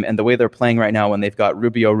that team. And the way they're playing right now, when they've got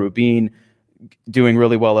Rubio Rubin doing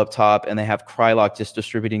really well up top, and they have Krylock just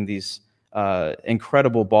distributing these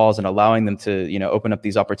incredible balls and allowing them to, open up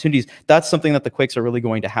these opportunities. That's something that the Quakes are really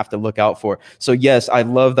going to have to look out for. So yes, I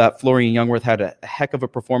love that Florian Jungwirth had a heck of a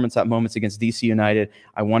performance at moments against DC United.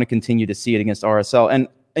 I want to continue to see it against RSL.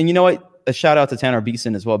 And you know what? A shout out to Tanner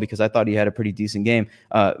Beeson as well, because I thought he had a pretty decent game,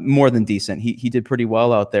 more than decent. He did pretty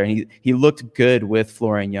well out there, and he looked good with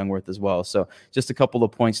Florian Jungwirth as well. So just a couple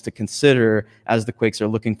of points to consider as the Quakes are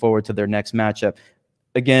looking forward to their next matchup.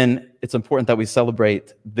 Again, it's important that we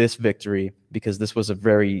celebrate this victory, because this was a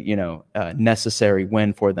very, necessary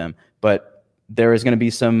win for them. But there is going to be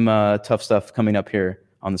some tough stuff coming up here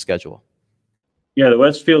on the schedule. Yeah, the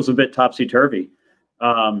West feels a bit topsy-turvy,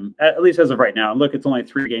 at least as of right now. Look, it's only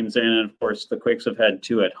 3 games in, and of course the Quakes have had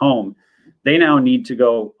 2 at home. They now need to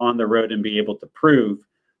go on the road and be able to prove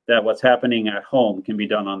that what's happening at home can be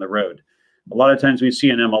done on the road. A lot of times we see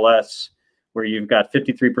in MLS where you've got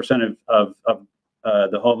 53% of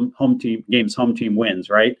the home team wins,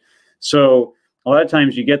 right? So a lot of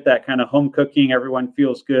times you get that kind of home cooking, everyone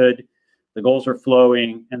feels good, the goals are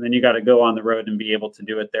flowing, and then you got to go on the road and be able to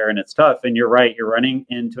do it there, and it's tough. And you're right, you're running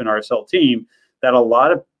into an RSL team that a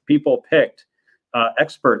lot of people picked,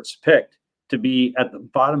 experts picked to be at the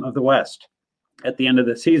bottom of the West at the end of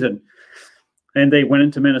the season. And they went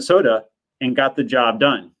into Minnesota and got the job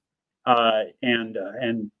done.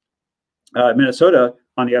 Minnesota,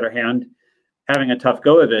 on the other hand, having a tough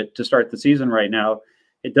go of it to start the season right now.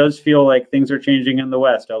 It does feel like things are changing in the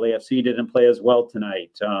West. LAFC didn't play as well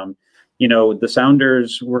tonight. The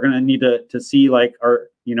Sounders, we're going to need to see, are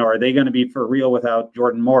they going to be for real without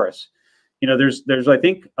Jordan Morris? There's I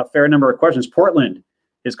think a fair number of questions. Portland,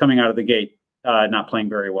 is coming out of the gate not playing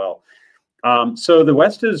very well. So the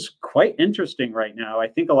West is quite interesting right now. I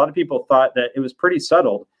think a lot of people thought that it was pretty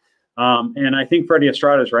settled. And I think Freddie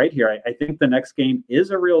Estrada is right here. I think the next game is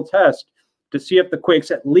a real test to see if the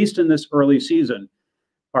Quakes, at least in this early season,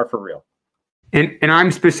 are for real. And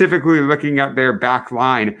I'm specifically looking at their back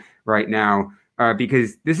line right now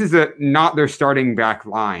because this is not their starting back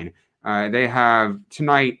line. They have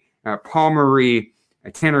tonight Paul Marie,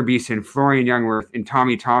 Tanner Beeson, Florian Youngworth, and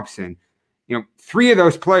Tommy Thompson. You know, 3 of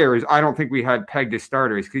those players I don't think we had pegged as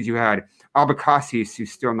starters because you had Abakasis,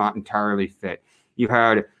 who's still not entirely fit. You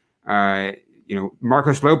had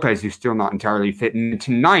Marcos Lopez, who's still not entirely fit. And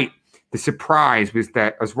tonight, the surprise was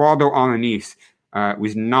that Oswaldo Alanis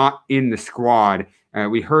was not in the squad.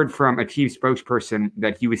 We heard from a team spokesperson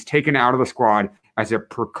that he was taken out of the squad as a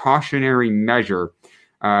precautionary measure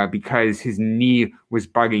because his knee was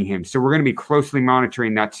bugging him. So we're going to be closely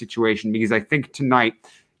monitoring that situation because I think tonight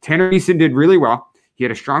Tanner Beeson did really well. He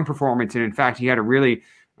had a strong performance, and in fact, he had a really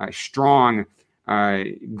strong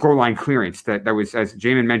goal line clearance that was, as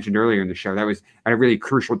Jamin mentioned earlier in the show, that was at a really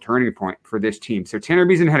crucial turning point for this team. So Tanner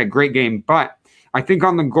Beeson had a great game, but I think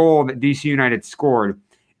on the goal that DC United scored,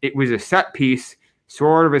 it was a set piece,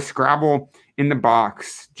 sort of a scrabble in the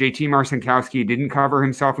box. JT Marcinkowski didn't cover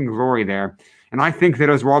himself in glory there. And I think that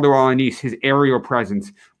Oswaldo Alanis, his aerial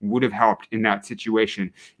presence, would have helped in that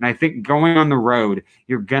situation. And I think going on the road,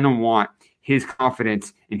 you're going to want his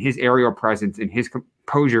confidence and his aerial presence and his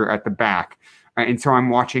composure at the back. And so I'm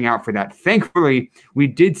watching out for that. Thankfully, we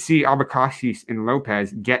did see Abakasis and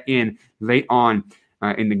Lopez get in late on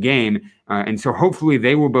in the game. And so hopefully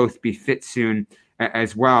they will both be fit soon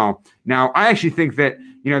as well. Now, I actually think that,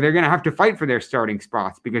 they're going to have to fight for their starting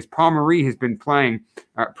spots because Paul Marie has been playing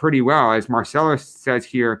pretty well. As Marcelo says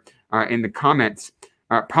here in the comments,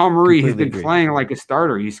 Paul Marie has been playing like a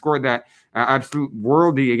starter. He scored that absolute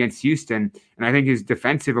worldie against Houston. And I think his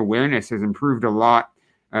defensive awareness has improved a lot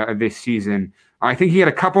this season. I think he had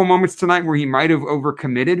a couple moments tonight where he might have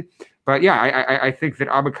overcommitted. But yeah, I think that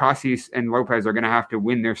Abakasis and Lopez are going to have to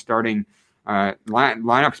win their starting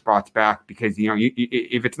lineup spots back because,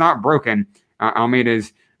 if it's not broken,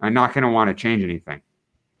 Almeida's not going to want to change anything.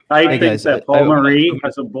 I think that Paul Marie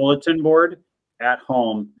has a bulletin board at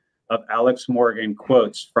home of Alex Morgan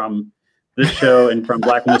quotes from this show and from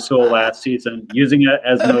Black and the Soul last season, using it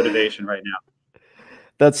as motivation right now.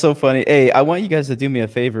 That's so funny. Hey, I want you guys to do me a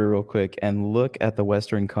favor real quick and look at the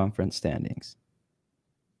Western Conference standings.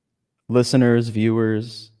 Listeners,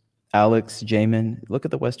 viewers, Alex, Jamin, look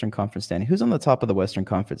at the Western Conference standing. Who's on the top of the Western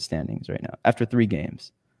Conference standings right now after 3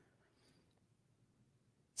 games?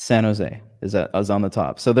 San Jose is on the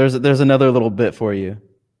top. So there's another little bit for you,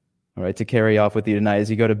 all right, to carry off with you tonight as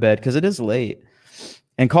you go to bed because it is late.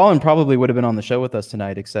 And Colin probably would have been on the show with us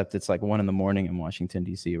tonight, except it's like 1 a.m. in Washington,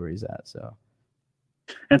 D.C. where he's at. So.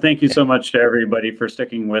 And thank you so much to everybody for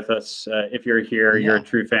sticking with us. If you're here, you're a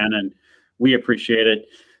true fan, and we appreciate it.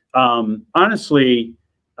 Honestly,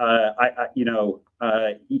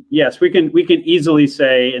 yes, we can easily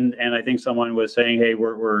say, and I think someone was saying, hey,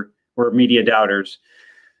 we're media doubters.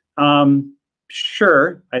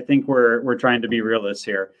 Sure, I think we're trying to be realists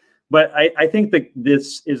here, but I think that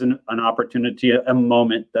this is an opportunity, a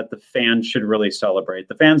moment that the fans should really celebrate.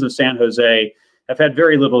 The fans of San Jose have had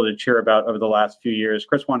very little to cheer about over the last few years.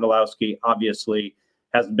 Chris Wondolowski obviously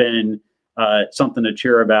has been something to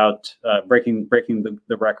cheer about, breaking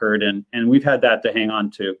the record, and we've had that to hang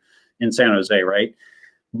on to in San Jose, right?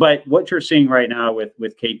 But what you're seeing right now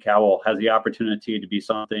with Cade Cowell has the opportunity to be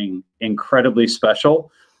something incredibly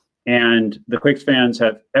special, and the Quakes fans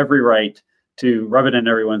have every right to rub it in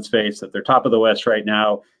everyone's face that they're top of the West right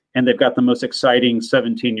now, and they've got the most exciting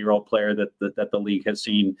 17-year-old player that the league has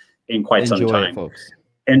seen in quite some time. Enjoy it, folks.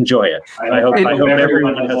 Enjoy it. I hope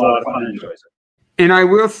everyone has a lot of fun and enjoys it. And I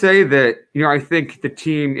will say that, I think the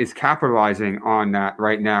team is capitalizing on that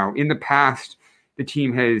right now. In the past, the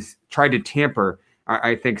team has tried to temper,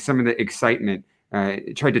 I think, some of the excitement,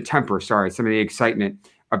 some of the excitement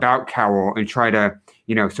about Cowell and try to,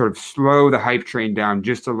 sort of slow the hype train down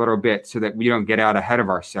just a little bit so that we don't get out ahead of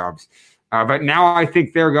ourselves. But now I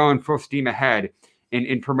think they're going full steam ahead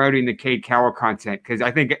in promoting the Cade Cowell content because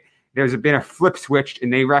I think there's been a flip switch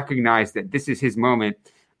and they recognize that this is his moment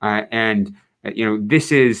and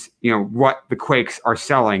this is, what the Quakes are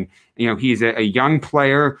selling. He's a young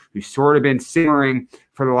player who's sort of been simmering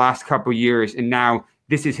for the last couple of years, and now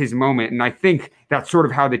this is his moment. And I think that's sort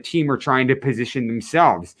of how the team are trying to position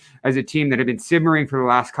themselves as a team that had been simmering for the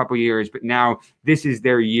last couple of years, but now this is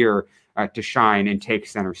their year to shine and take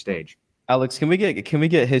center stage. Alex, can we get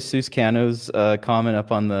Jesus Cano's comment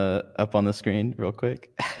up on the screen real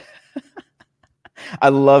quick? I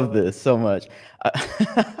love this so much.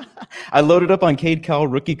 I loaded up on Cade Cowell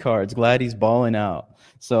rookie cards. Glad he's balling out.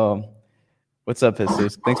 So, what's up,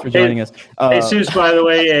 Jesus? Thanks for joining us. Jesus, by the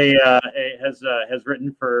way, has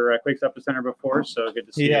written for Quakes Epicenter before, so good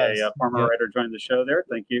to see a former writer join the show there.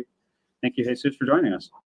 Thank you, Jesus, for joining us.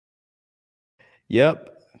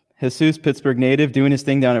 Yep. Jesus, Pittsburgh native, doing his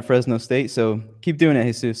thing down at Fresno State. So keep doing it,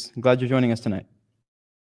 Jesus. I'm glad you're joining us tonight.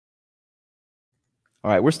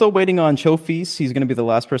 All right, we're still waiting on Chofis. He's going to be the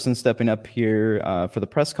last person stepping up here for the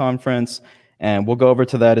press conference, and we'll go over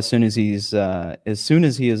to that as soon as he is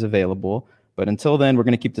available. But until then, we're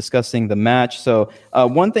going to keep discussing the match. So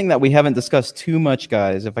one thing that we haven't discussed too much,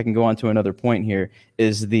 guys, if I can go on to another point here,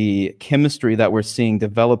 is the chemistry that we're seeing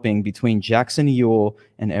developing between Jackson Yueill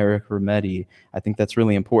and Eric Remedi. I think that's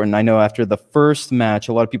really important. I know after the first match,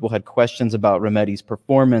 a lot of people had questions about Remedi's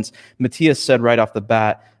performance. Matias said right off the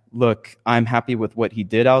bat, look, I'm happy with what he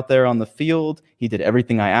did out there on the field. He did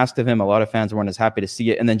everything I asked of him. A lot of fans weren't as happy to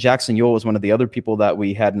see it. And then Jackson Yueill was one of the other people that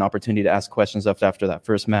we had an opportunity to ask questions of after that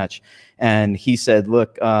first match. And he said,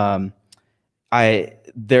 look, there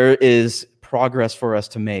is progress for us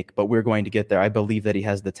to make, but we're going to get there. I believe that he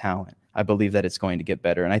has the talent. I believe that it's going to get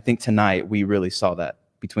better. And I think tonight we really saw that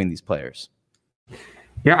between these players.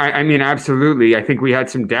 Yeah, I mean, absolutely. I think we had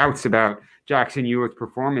some doubts about Jackson Yueill's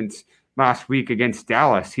performance last week against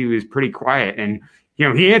Dallas. He was pretty quiet, and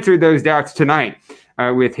he answered those doubts tonight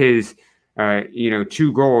with his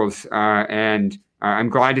 2 goals. And I'm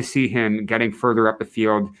glad to see him getting further up the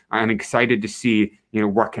field. I'm excited to see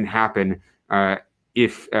what can happen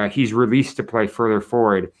if he's released to play further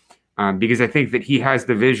forward, because I think that he has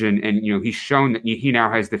the vision, and he's shown that he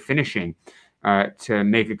now has the finishing to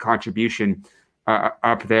make a contribution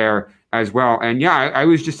up there as well. And yeah, I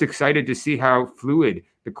was just excited to see how fluid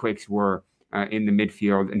the Quakes were in the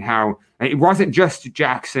midfield, and how it wasn't just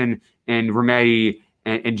Jackson and Remedi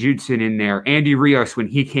and Judson in there. Andy Rios, when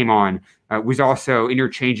he came on, was also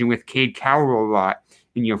interchanging with Cade Cowell a lot.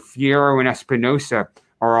 And Fierro and Espinosa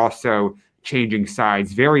are also changing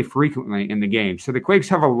sides very frequently in the game. So the Quakes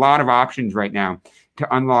have a lot of options right now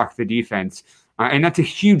to unlock the defense. And that's a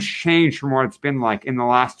huge change from what it's been like in the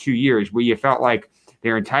last 2 years, where you felt like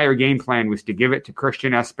their entire game plan was to give it to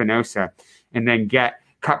Christian Espinosa and then get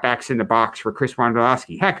cutbacks in the box for Chris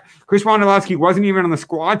Wondolowski. Heck, Chris Wondolowski wasn't even on the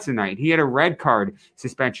squad tonight. He had a red card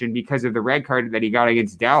suspension because of the red card that he got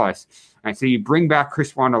against Dallas. So you bring back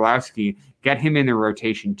Chris Wondolowski, get him in the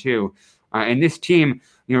rotation too. And this team,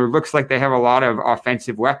 looks like they have a lot of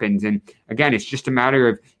offensive weapons. And again, it's just a matter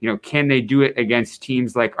of, can they do it against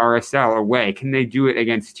teams like RSL away? Can they do it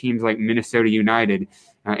against teams like Minnesota United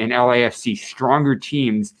and LAFC, stronger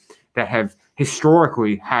teams that have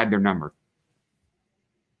historically had their number?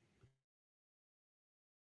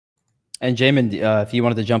 And Jamin, if you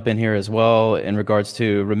wanted to jump in here as well in regards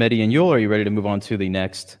to Remedi and Yueill, are you ready to move on to the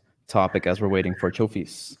next topic as we're waiting for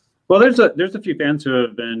Chofis? Well, there's a few fans who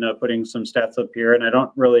have been putting some stats up here, and I'm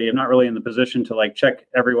not really in the position to check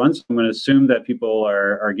everyone. So I'm going to assume that people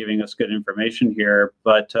are giving us good information here.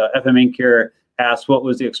 But FM Inc. here asked what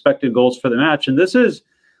was the expected goals for the match, and this is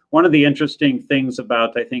one of the interesting things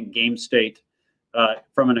about, I think, game state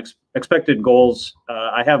from an expected goals.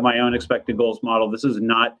 I have my own expected goals model. This is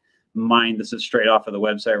not mine. This is straight off of the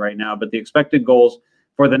website right now. But the expected goals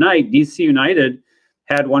for the night, DC United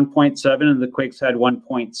had 1.7 and the Quakes had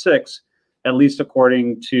 1.6, at least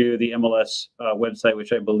according to the MLS website,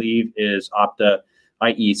 which I believe is Opta,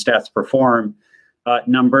 i.e. Stats Perform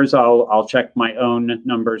numbers. I'll check my own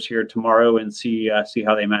numbers here tomorrow and see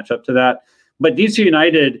how they match up to that. But DC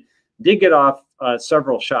United did get off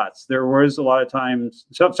several shots. There was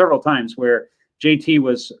several times where JT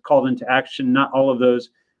was called into action. Not all of those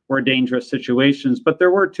were dangerous situations, but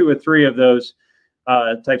there were 2 or 3 of those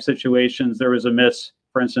type situations. There was a miss,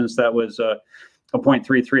 for instance, that was a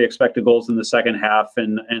 0.33 expected goals in the second half,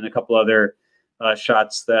 and a couple other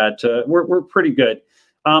shots that were pretty good.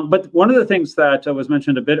 But one of the things that was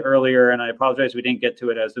mentioned a bit earlier, and I apologize we didn't get to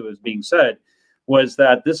it as it was being said, was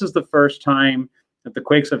that this is the first time that the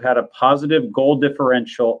Quakes have had a positive goal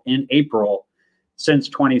differential in April since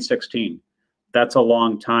 2016. That's a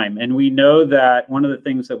long time. And we know that one of the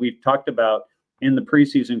things that we've talked about in the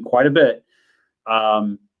preseason quite a bit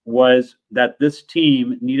was that this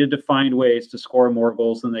team needed to find ways to score more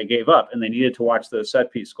goals than they gave up, and they needed to watch those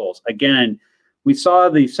set piece goals. Again, we saw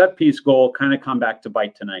the set piece goal kind of come back to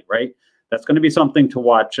bite tonight, right? That's going to be something to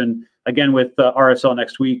watch. And again, with RSL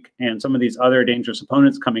next week and some of these other dangerous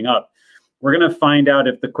opponents coming up, we're going to find out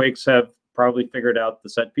if the Quakes have probably figured out the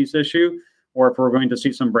set piece issue, or if we're going to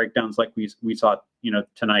see some breakdowns like we saw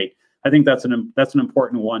tonight. I think that's an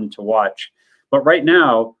important one to watch. But right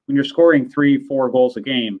now, when you're scoring 3-4 goals a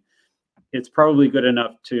game, it's probably good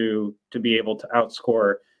enough to be able to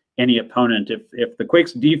outscore any opponent. If the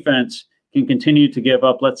Quakes defense can continue to give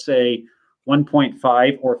up, let's say,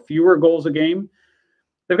 1.5 or fewer goals a game,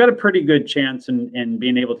 they've got a pretty good chance in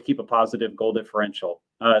being able to keep a positive goal differential.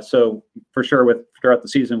 So for sure, throughout the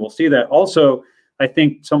season, we'll see that. Also, I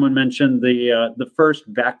think someone mentioned the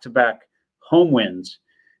first back-to-back home wins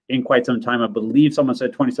in quite some time. I believe someone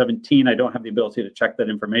said 2017. I don't have the ability to check that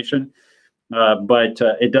information. But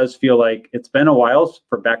it does feel like it's been a while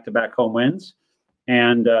for back-to-back home wins,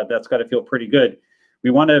 and that's got to feel pretty good.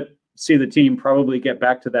 We want to see the team probably get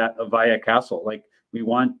back to that Avaya Castle. Like, we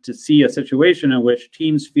want to see a situation in which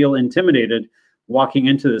teams feel intimidated walking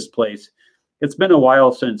into this place. It's been a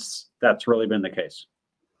while since that's really been the case.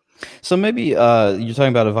 So maybe you're talking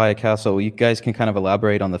about Avaya Castle. You guys can kind of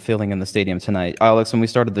elaborate on the feeling in the stadium tonight. Alex, when we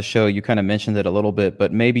started the show, you kind of mentioned it a little bit,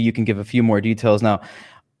 but maybe you can give a few more details. Now,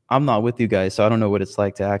 I'm not with you guys, so I don't know what it's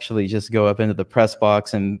like to actually just go up into the press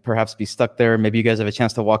box and perhaps be stuck there. Maybe you guys have a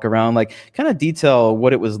chance to walk around. Like, kind of detail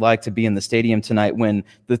what it was like to be in the stadium tonight when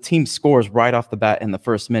the team scores right off the bat in the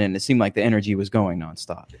first minute, and it seemed like the energy was going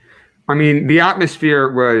nonstop. I mean, the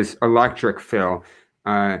atmosphere was electric, Phil.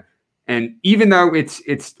 And even though it's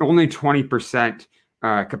only 20%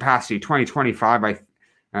 capacity, 25,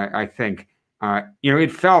 I think,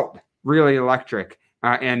 it felt really electric.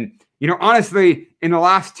 And honestly, in the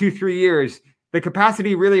last 2-3 years, the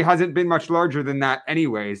capacity really hasn't been much larger than that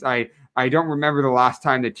anyways. I don't remember the last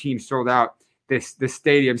time the team sold out this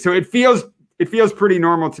stadium. So it feels pretty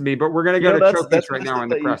normal to me, but we're going to go to Chofis right now in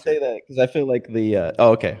the press. You say that because I feel like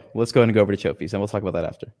okay. Let's go ahead and go over to Chofis, and we'll talk about that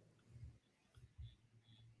after.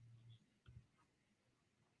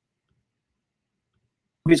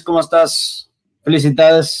 Luis, ¿cómo estás?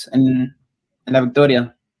 Felicidades en la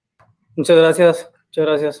victoria. Muchas gracias. Muchas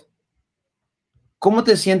gracias. ¿Cómo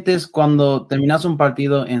te sientes cuando terminas un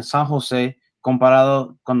partido en San José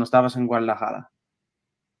comparado cuando estabas en Guadalajara?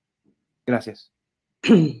 Gracias.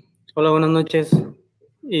 Hola, buenas noches.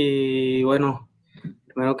 Y bueno,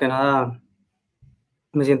 primero que nada,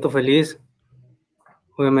 me siento feliz,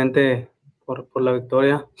 obviamente, por la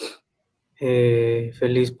victoria.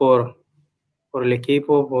 Feliz por el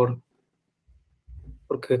equipo,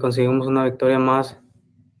 porque conseguimos una victoria más.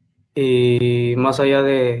 Y más allá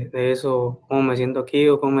de eso, cómo me siento aquí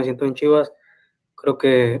o cómo me siento en Chivas, creo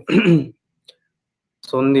que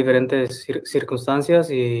son diferentes circunstancias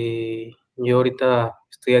y yo ahorita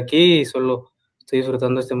estoy aquí y solo estoy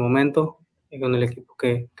disfrutando este momento y con el equipo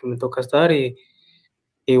que me toca estar y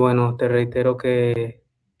bueno, te reitero que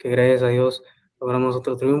gracias a Dios logramos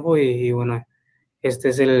otro triunfo y bueno, este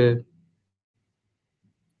es el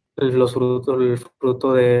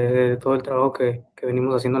fruto de todo el trabajo que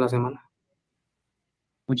venimos haciendo la semana.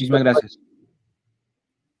 Muchísimas gracias.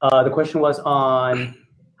 The question was on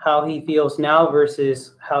how he feels now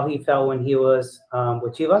versus how he felt when he was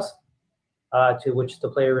with Chivas, to which the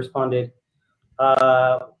player responded,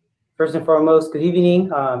 first and foremost, good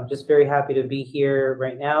evening. Just very happy to be here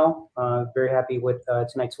right now. Very happy with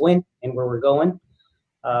tonight's win and where we're going.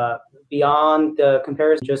 Beyond the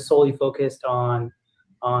comparison, just solely focused on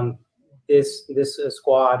this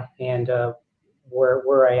squad and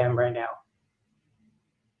where I am right now.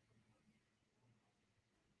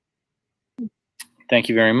 Thank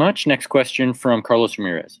you very much. Next question from Carlos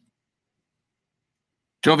Ramirez.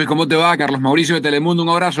 Chofis, ¿cómo te va? Carlos Mauricio de Telemundo, un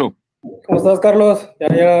abrazo. ¿Cómo estás, Carlos? Ya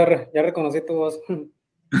reconocí tu voz. Un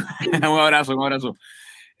abrazo, un abrazo.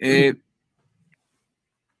 ¿Qué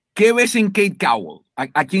ves en Cade Cowell?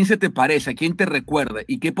 ¿A quién se te parece? ¿A quién te recuerda?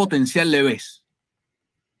 ¿Y qué potencial le ves?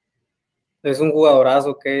 Es un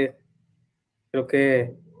jugadorazo que creo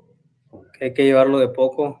que hay que llevarlo de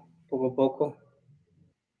poco a poco.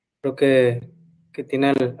 Creo que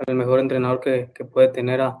tiene el mejor entrenador que puede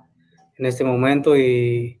tener en este momento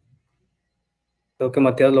y creo que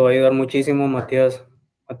Matias lo va a ayudar muchísimo. Matias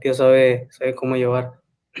sabe cómo llevar.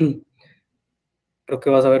 Creo que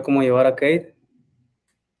va a saber cómo llevar a Cade.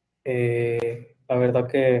 La verdad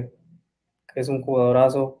que es un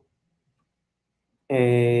jugadorazo.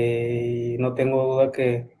 Y no tengo duda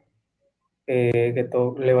que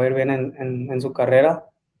le va a ir bien en su carrera.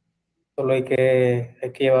 Solo hay que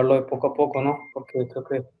llevarlo de poco a poco, ¿no? Porque creo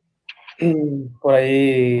que por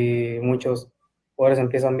ahí muchos jugadores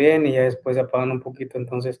empiezan bien y ya después se apagan un poquito.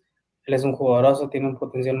 Entonces, él es un jugadorazo, tiene un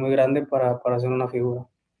potencial muy grande para ser una figura.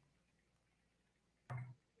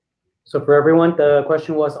 So for everyone, the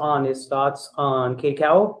question was on his thoughts on Cade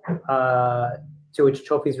Cowell, to which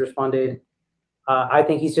Chofis responded, I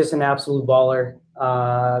think he's just an absolute baller.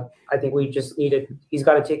 I think we just he's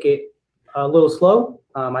got a ticket a little slow.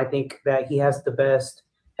 I think that he has the best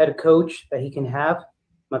head coach that he can have.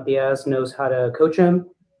 Matias knows how to coach him,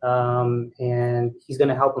 and he's going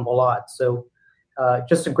to help him a lot. So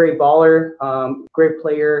just a great baller, great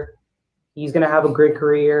player. He's going to have a great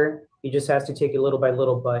career. He just has to take it little by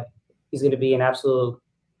little, but he's going to be an absolute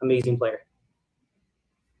amazing player.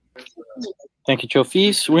 Thank you,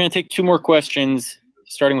 Chofis. We're going to take 2 more questions,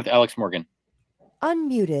 starting with Alex Morgan.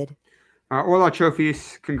 Unmuted. Hola,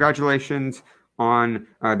 Chofis. Congratulations on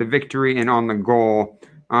the victory and on the goal.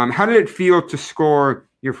 How did it feel to score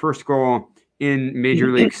your first goal in Major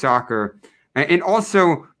League Soccer? And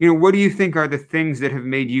also, what do you think are the things that have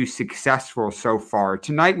made you successful so far?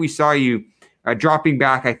 Tonight, we saw you dropping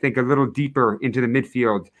back, I think, a little deeper into the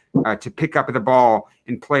midfield to pick up the ball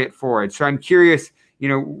and play it forward. So I'm curious,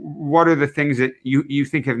 what are the things that you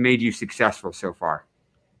think have made you successful so far?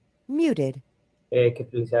 Muted. Que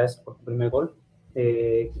felicidades por tu primer gol.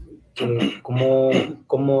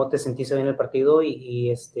 ¿Cómo te sentiste en el partido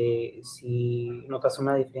y si notas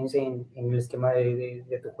una diferencia en el esquema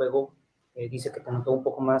de tu juego? Dice que te notó un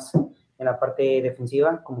poco más en la parte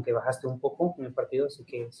defensiva, como que bajaste un poco en el partido, así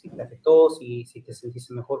que si te afectó, si te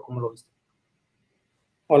sentiste mejor, ¿cómo lo viste?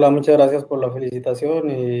 Hola, muchas gracias por la felicitación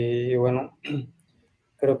y bueno,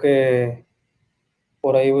 creo que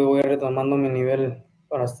por ahí voy retomando mi nivel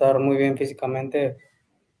para estar muy bien físicamente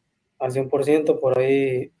al 100%. Por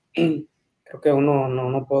ahí creo que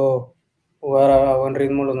no puedo jugar a buen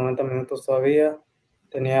ritmo los 90 minutos todavía.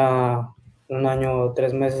 Tenía 1 año,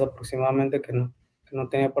 3 meses aproximadamente que no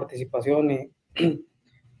tenía participación y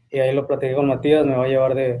ahí lo platiqué con Matías, me va a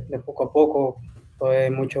llevar de poco a poco, todavía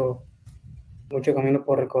hay mucho camino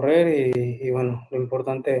por recorrer y bueno, lo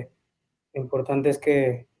importante es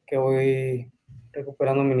que voy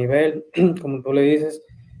recuperando mi nivel, como tú le dices,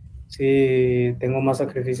 sí tengo más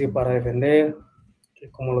sacrificio para defender,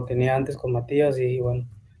 como lo tenía antes con Matías y bueno,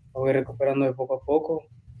 lo voy recuperando de poco a poco.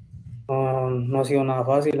 No ha sido nada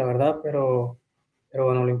fácil, la verdad, pero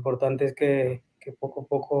bueno, lo importante es que poco a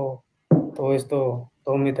poco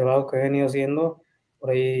todo mi trabajo que he venido haciendo, por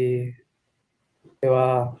ahí se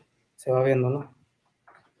va viendo, ¿no?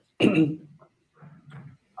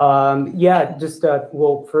 Yeah, just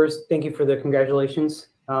well, first, thank you for the congratulations.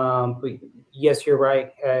 But yes, you're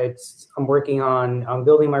right. I'm working on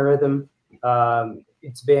building my rhythm.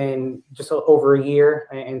 It's been just over a year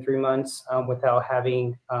and 3 months without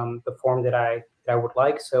having the form that I would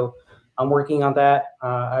like. So I'm working on that.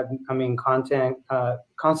 I'm in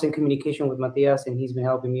constant communication with Matias, and he's been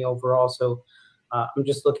helping me overall. So I'm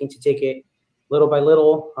just looking to take it little by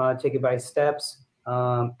little, take it by steps,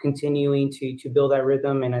 continuing to build that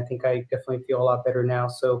rhythm. And I think I definitely feel a lot better now.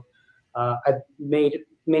 So I've made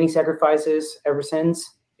many sacrifices ever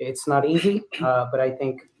since. It's not easy, but I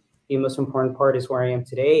think the most important part is where I am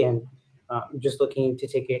today, and I'm just looking to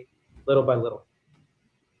take it little by little.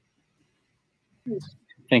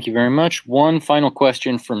 Thank you very much. One final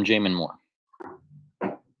question from Jamin Moore.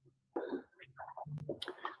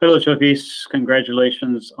 Hello, Chofis.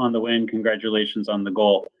 Congratulations on the win. Congratulations on the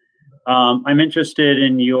goal. I'm interested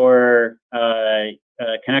in your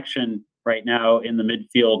connection right now in the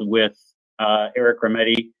midfield with Eric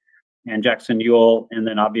Remedi and Jackson Yueill, and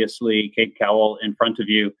then obviously Cade Cowell in front of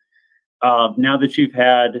you. Now that you've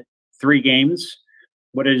had 3 games,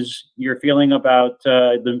 what is your feeling about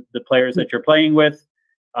the players that you're playing with?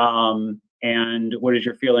 And what is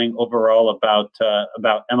your feeling overall about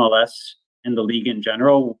MLS and the league in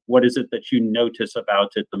general? What is it that you notice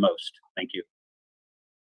about it the most? Thank you.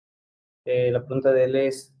 La pregunta de él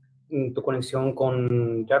es tu conexión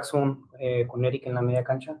con Jackson, con Eric en la media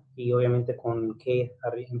cancha y obviamente con Cade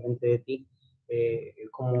enfrente de ti.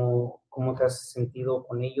 ¿Cómo te has sentido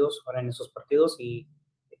con ellos ahora en esos partidos y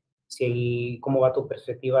cómo va tu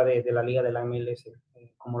perspectiva de la liga de la MLS?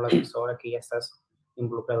 ¿Cómo lo has visto ahora que ya estás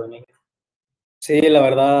involucrado en ella? Sí, la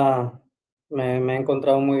verdad me he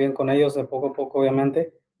encontrado muy bien con ellos de poco a poco,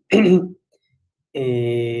 obviamente.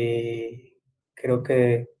 Y creo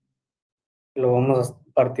que lo vamos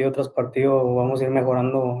partido tras partido, vamos a ir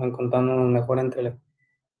mejorando, encontrándonos mejor entre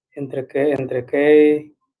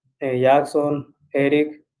Kay, Jackson,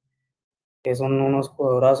 Eric, que son unos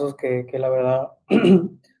jugadorazos que la verdad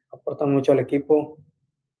aportan mucho al equipo,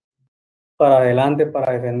 para adelante,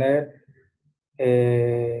 para defender.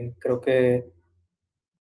 Creo que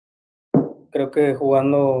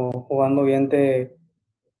jugando bien te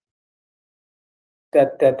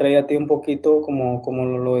atrae a ti un poquito, como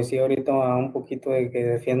lo decía ahorita, un poquito de que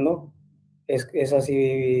defiendo. Es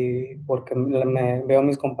así porque veo a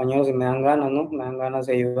mis compañeros y me dan ganas, ¿no? Me dan ganas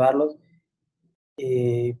de ayudarlos.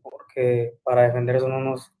 Y porque para defender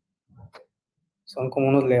son como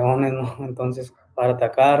unos leones, ¿no? Entonces, para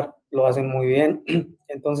atacar lo hacen muy bien.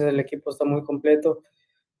 Entonces, el equipo está muy completo.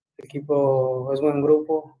 El equipo es buen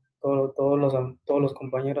grupo. Todos los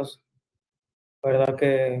compañeros, la verdad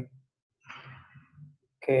que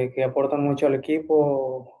aportan mucho al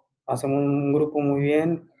equipo. Hacemos un grupo muy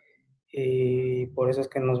bien y por eso es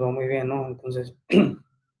que nos va muy bien, ¿no? Entonces,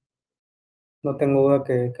 no tengo duda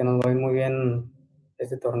que nos va a ir muy bien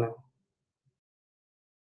este torneo.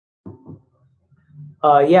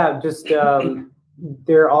 Yeah, just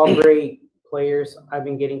they're all great players. I've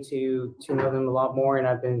been getting to know them a lot more, and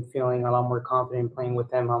I've been feeling a lot more confident playing with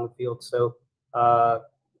them on the field. So,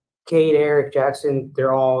 Cade, Eric, Jackson,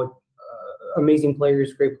 they're all amazing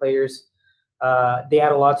players, great players. They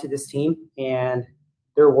add a lot to this team, and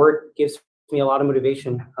their work gives me a lot of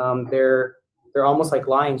motivation. They're almost like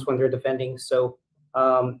lions when they're defending. So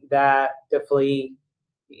that definitely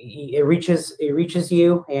it reaches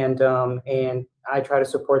you, and I try to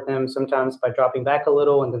support them sometimes by dropping back a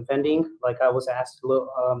little and defending, like I was asked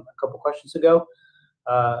a couple questions ago.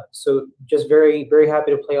 So just very, very happy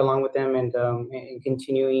to play along with them and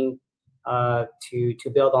continuing to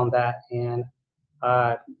build on that. And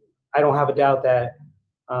I don't have a doubt that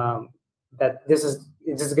that this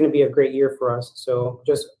is going to be a great year for us. So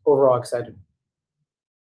just overall excited.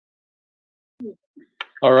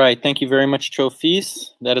 All right. Thank you very much,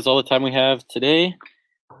 Chofis. That is all the time we have today.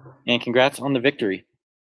 And congrats on the victory.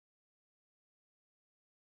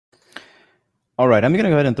 All right, I'm going to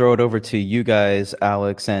go ahead and throw it over to you guys,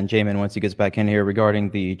 Alex and Jamin, once he gets back in here regarding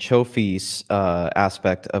the Chofis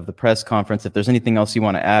aspect of the press conference. If there's anything else you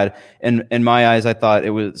want to add. In my eyes, I thought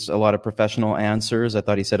it was a lot of professional answers. I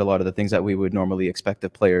thought he said a lot of the things that we would normally expect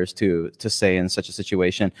of players to say in such a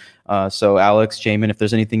situation. So, Alex, Jamin, if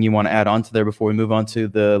there's anything you want to add on to there before we move on to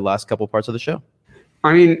the last couple parts of the show.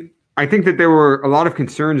 I mean, I think that there were a lot of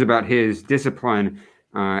concerns about his discipline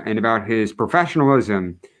and about his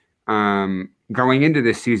professionalism going into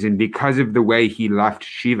this season because of the way he left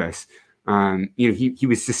Chivas. He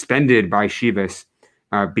was suspended by Chivas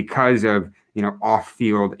because of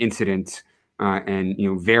off-field incidents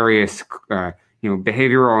and various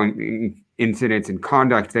behavioral incidents and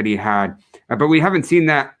conduct that he had. But we haven't seen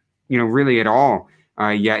that really at all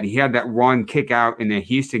yet. He had that one kick out in the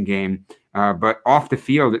Houston game, but off the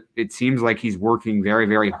field, it seems like he's working very,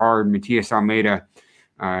 very hard. Matias Almeyda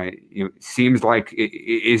seems like it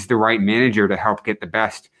is the right manager to help get the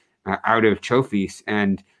best out of Chofis.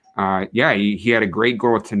 And he had a great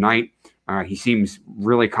goal tonight. He seems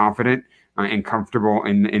really confident and comfortable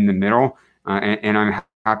in the middle. And I'm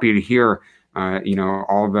happy to hear,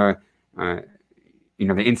 all the, the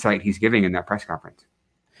insight he's giving in that press conference.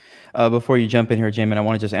 Before you jump in here, Jamin, I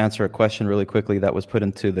want to just answer a question really quickly that was put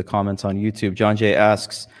into the comments on YouTube. John J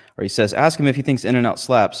asks, or he says, ask him if he thinks In-N-Out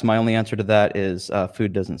slaps. My only answer to that is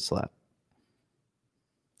food doesn't slap.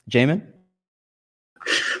 Jamin?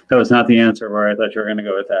 That was not the answer where I thought you were going to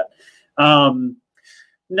go with that.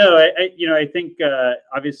 No, I think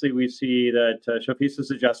obviously we see that Chofis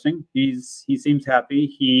is adjusting. He seems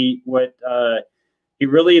happy. What he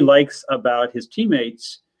really likes about his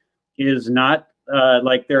teammates is not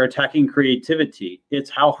like their attacking creativity. It's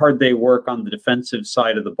how hard they work on the defensive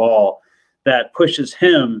side of the ball that pushes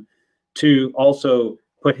him to also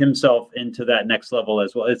put himself into that next level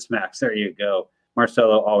as well. It's Max. There you go.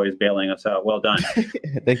 Marcelo always bailing us out. Well done.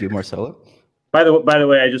 Thank you, Marcelo. By the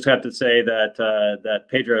way, I just have to say that that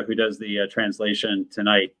Pedro, who does the translation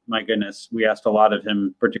tonight, my goodness, we asked a lot of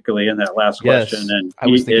him, particularly in that last question, and I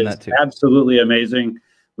was thinking that too. Absolutely amazing.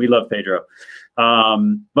 We love Pedro.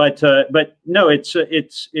 But no,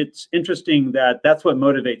 it's interesting that's what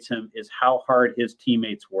motivates him is how hard his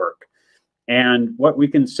teammates work. And what we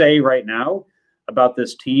can say right now about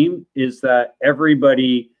this team is that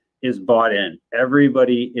everybody is bought in.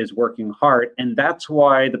 Everybody is working hard. And that's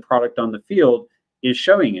why the product on the field is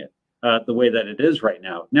showing it the way that it is right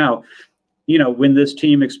now. Now, when this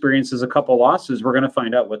team experiences a couple losses, we're going to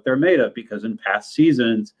find out what they're made of, because in past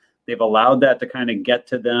seasons, they've allowed that to kind of get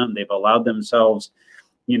to them. They've allowed themselves,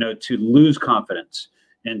 to lose confidence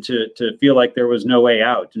and to feel like there was no way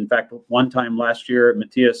out. In fact, one time last year,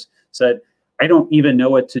 Matias said, I don't even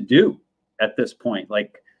know what to do at this point.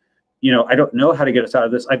 Like, I don't know how to get us out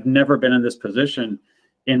of this. I've never been in this position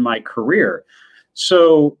in my career.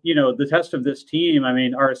 So, the test of this team, I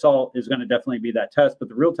mean, RSL is going to definitely be that test, but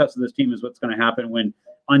the real test of this team is what's going to happen when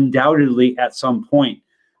undoubtedly at some point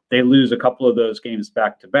they lose a couple of those games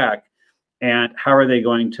back to back. And how are they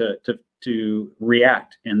going to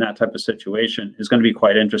react in that type of situation is going to be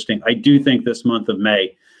quite interesting. I do think this month of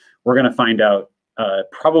May, we're going to find out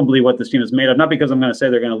probably what this team is made of, not because I'm going to say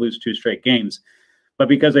they're going to lose 2 straight games, but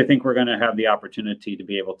because I think we're going to have the opportunity to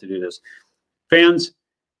be able to do this. Fans,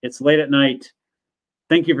 it's late at night.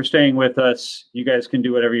 Thank you for staying with us. You guys can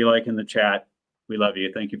do whatever you like in the chat. We love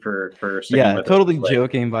you. Thank you for sticking with us. Totally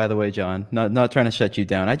joking, by the way, John. Not trying to shut you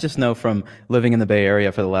down. I just know from living in the Bay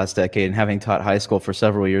Area for the last decade and having taught high school for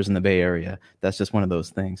several years in the Bay Area, that's just one of those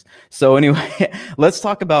things. So anyway, let's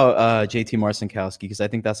talk about JT Marcinkowski, because I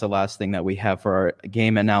think that's the last thing that we have for our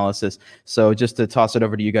game analysis. So just to toss it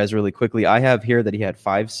over to you guys really quickly, I have here that he had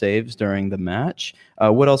 5 saves during the match.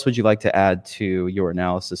 What else would you like to add to your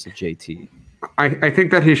analysis of JT? I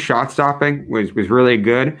think that his shot stopping was really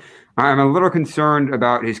good. I'm a little concerned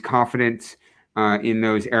about his confidence in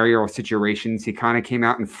those aerial situations. He kind of came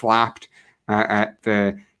out and flapped at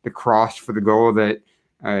the cross for the goal that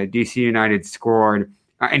DC United scored.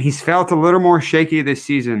 And he's felt a little more shaky this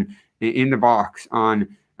season in the box on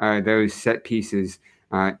those set pieces.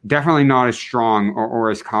 Definitely not as strong or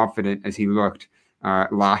as confident as he looked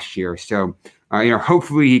last year. So,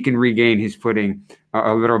 hopefully he can regain his footing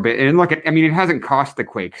a little bit. And look, it hasn't cost the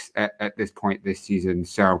Quakes at this point this season,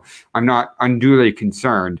 so I'm not unduly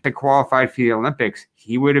concerned. If he qualified for the Olympics,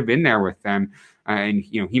 he would have been there with them, and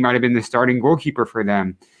he might have been the starting goalkeeper for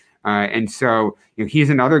them. And so he's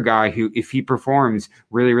another guy who, if he performs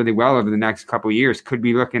really, really well over the next couple of years, could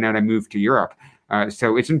be looking at a move to Europe.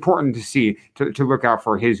 So it's important to see, to look out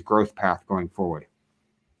for his growth path going forward.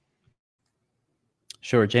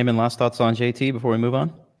 Sure. Jamin, last thoughts on JT before we move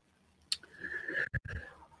on?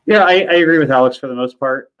 Yeah, I agree with Alex for the most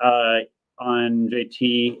part. On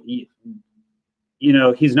JT,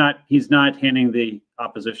 he's not handing the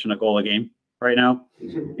opposition a goal a game right now,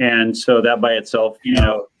 and so that by itself,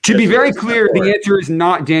 To be very clear, the answer is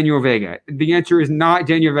not Daniel Vega. The answer is not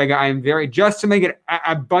Daniel Vega. I am just to make it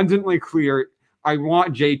abundantly clear, I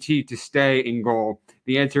want JT to stay in goal.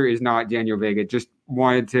 The answer is not Daniel Vega. Just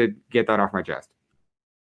wanted to get that off my chest.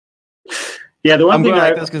 Yeah, the one thing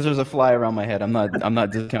like this because there's a fly around my head. I'm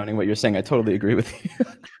not discounting what you're saying. I totally agree with you.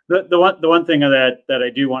 The one thing that I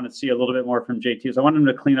do want to see a little bit more from JT is I want him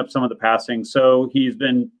to clean up some of the passing. So he's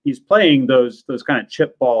playing those kind of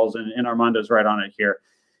chip balls, and Armando's right on it here.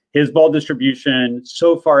 His ball distribution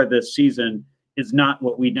so far this season is not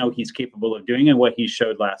what we know he's capable of doing and what he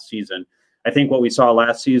showed last season. I think what we saw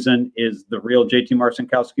last season is the real JT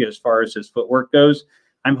Marcinkowski as far as his footwork goes.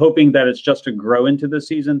 I'm hoping that it's just a grow into the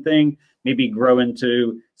season thing, maybe grow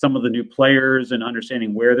into some of the new players and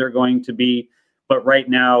understanding where they're going to be. But right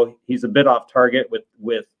now, he's a bit off target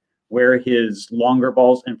with where his longer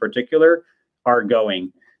balls in particular are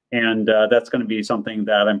going. And that's going to be something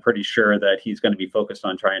that I'm pretty sure that he's going to be focused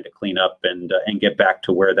on trying to clean up and get back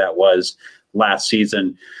to where that was last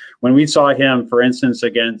season. When we saw him, for instance,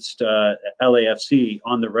 against LAFC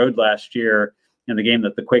on the road last year in the game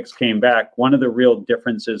that the Quakes came back, one of the real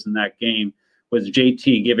differences in that game was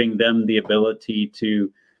JT giving them the ability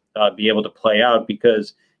to be able to play out,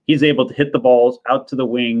 because he's able to hit the balls out to the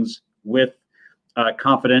wings with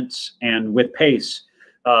confidence and with pace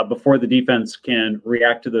before the defense can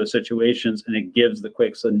react to those situations, and it gives the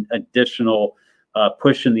Quakes an additional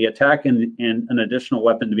push in the attack and an additional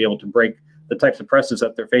weapon to be able to break the types of presses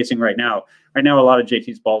that they're facing right now. Right now, a lot of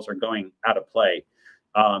JT's balls are going out of play,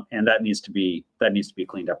 and that needs to be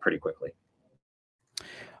cleaned up pretty quickly.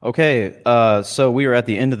 Okay, so we are at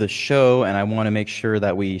the end of the show, and I want to make sure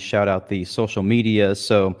that we shout out the social media.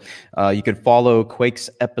 So you could follow Quakes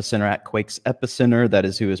Epicenter at Quakes Epicenter. That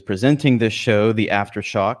is who is presenting this show, The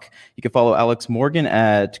Aftershock. You can follow Alex Morgan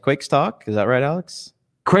at Quakes Talk. Is that right, Alex?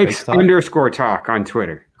 Quakes _talk on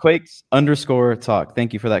Twitter. Quakes _talk.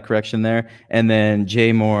 Thank you for that correction there. And then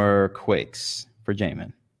J Moore Quakes for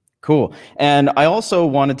Jamin. Cool. And I also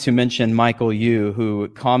wanted to mention Michael Yu, who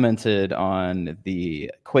commented on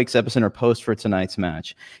the Quakes Epicenter post for tonight's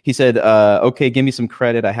match. He said, okay, give me some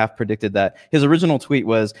credit. I half predicted that. His original tweet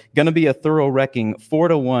was going to be a thorough wrecking,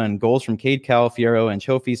 4-1 goals from Cade Cowell, Fierro, and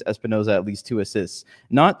Chofis Espinoza, at least 2 assists.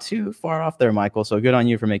 Not too far off there, Michael. So good on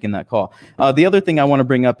you for making that call. The other thing I want to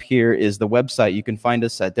bring up here is the website. You can find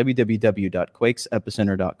us at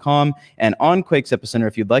www.quakesepicenter.com. And on Quakes Epicenter,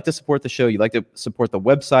 if you'd like to support the show, you'd like to support the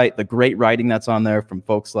website, the great writing that's on there from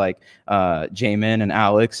folks like Jamin and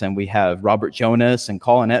Alex, and we have Robert Jonas and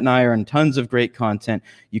Colin Etnier and tons of great content.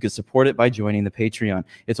 You can support it by joining the Patreon.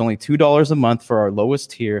 It's only $2 a month for our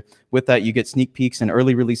lowest tier. With that, you get sneak peeks and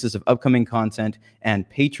early releases of upcoming content and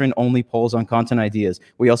patron-only polls on content ideas.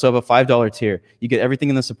 We also have a $5 tier. You get everything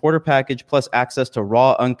in the supporter package, plus access to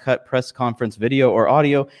raw, uncut press conference video or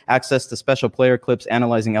audio, access to special player clips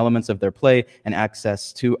analyzing elements of their play, and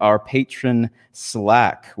access to our patron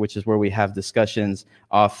Slack, which is where we have discussions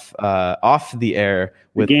off the air.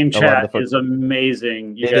 The with game a lot of chat the is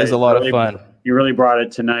amazing. It is a lot of fun. You really brought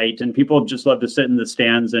it tonight, and people just love to sit in the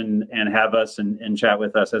stands and have us and chat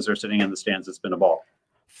with us as they're sitting in the stands. It's been a ball.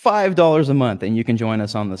 $5 a month, and you can join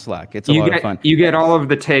us on the Slack. It's a lot of fun. You get all of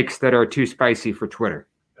the takes that are too spicy for Twitter.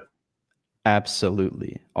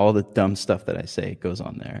 Absolutely. All the dumb stuff that I say goes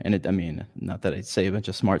on there. And not that I say a bunch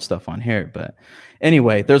of smart stuff on here, but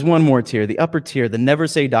anyway, there's one more tier, the upper tier, the never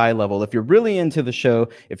say die level. If you're really into the show,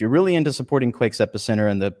 if you're really into supporting Quakes Epicenter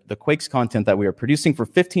and the Quakes content that we are producing for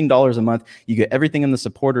 $15 a month, you get everything in the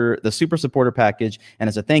super supporter package. And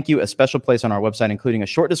as a thank you, a special place on our website, including a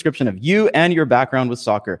short description of you and your background with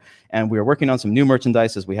soccer. And we are working on some new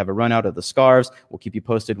merchandise as we have a run out of the scarves. We'll keep you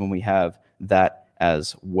posted when we have that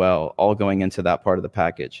as well, all going into that part of the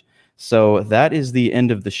package. So that is the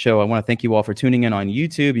end of the show. I want to thank you all for tuning in on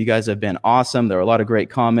YouTube. You guys have been awesome. There are a lot of great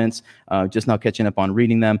comments, just now catching up on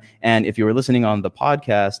reading them. And if you were listening on the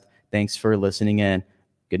podcast, thanks for listening in.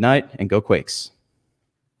 Good night and go Quakes.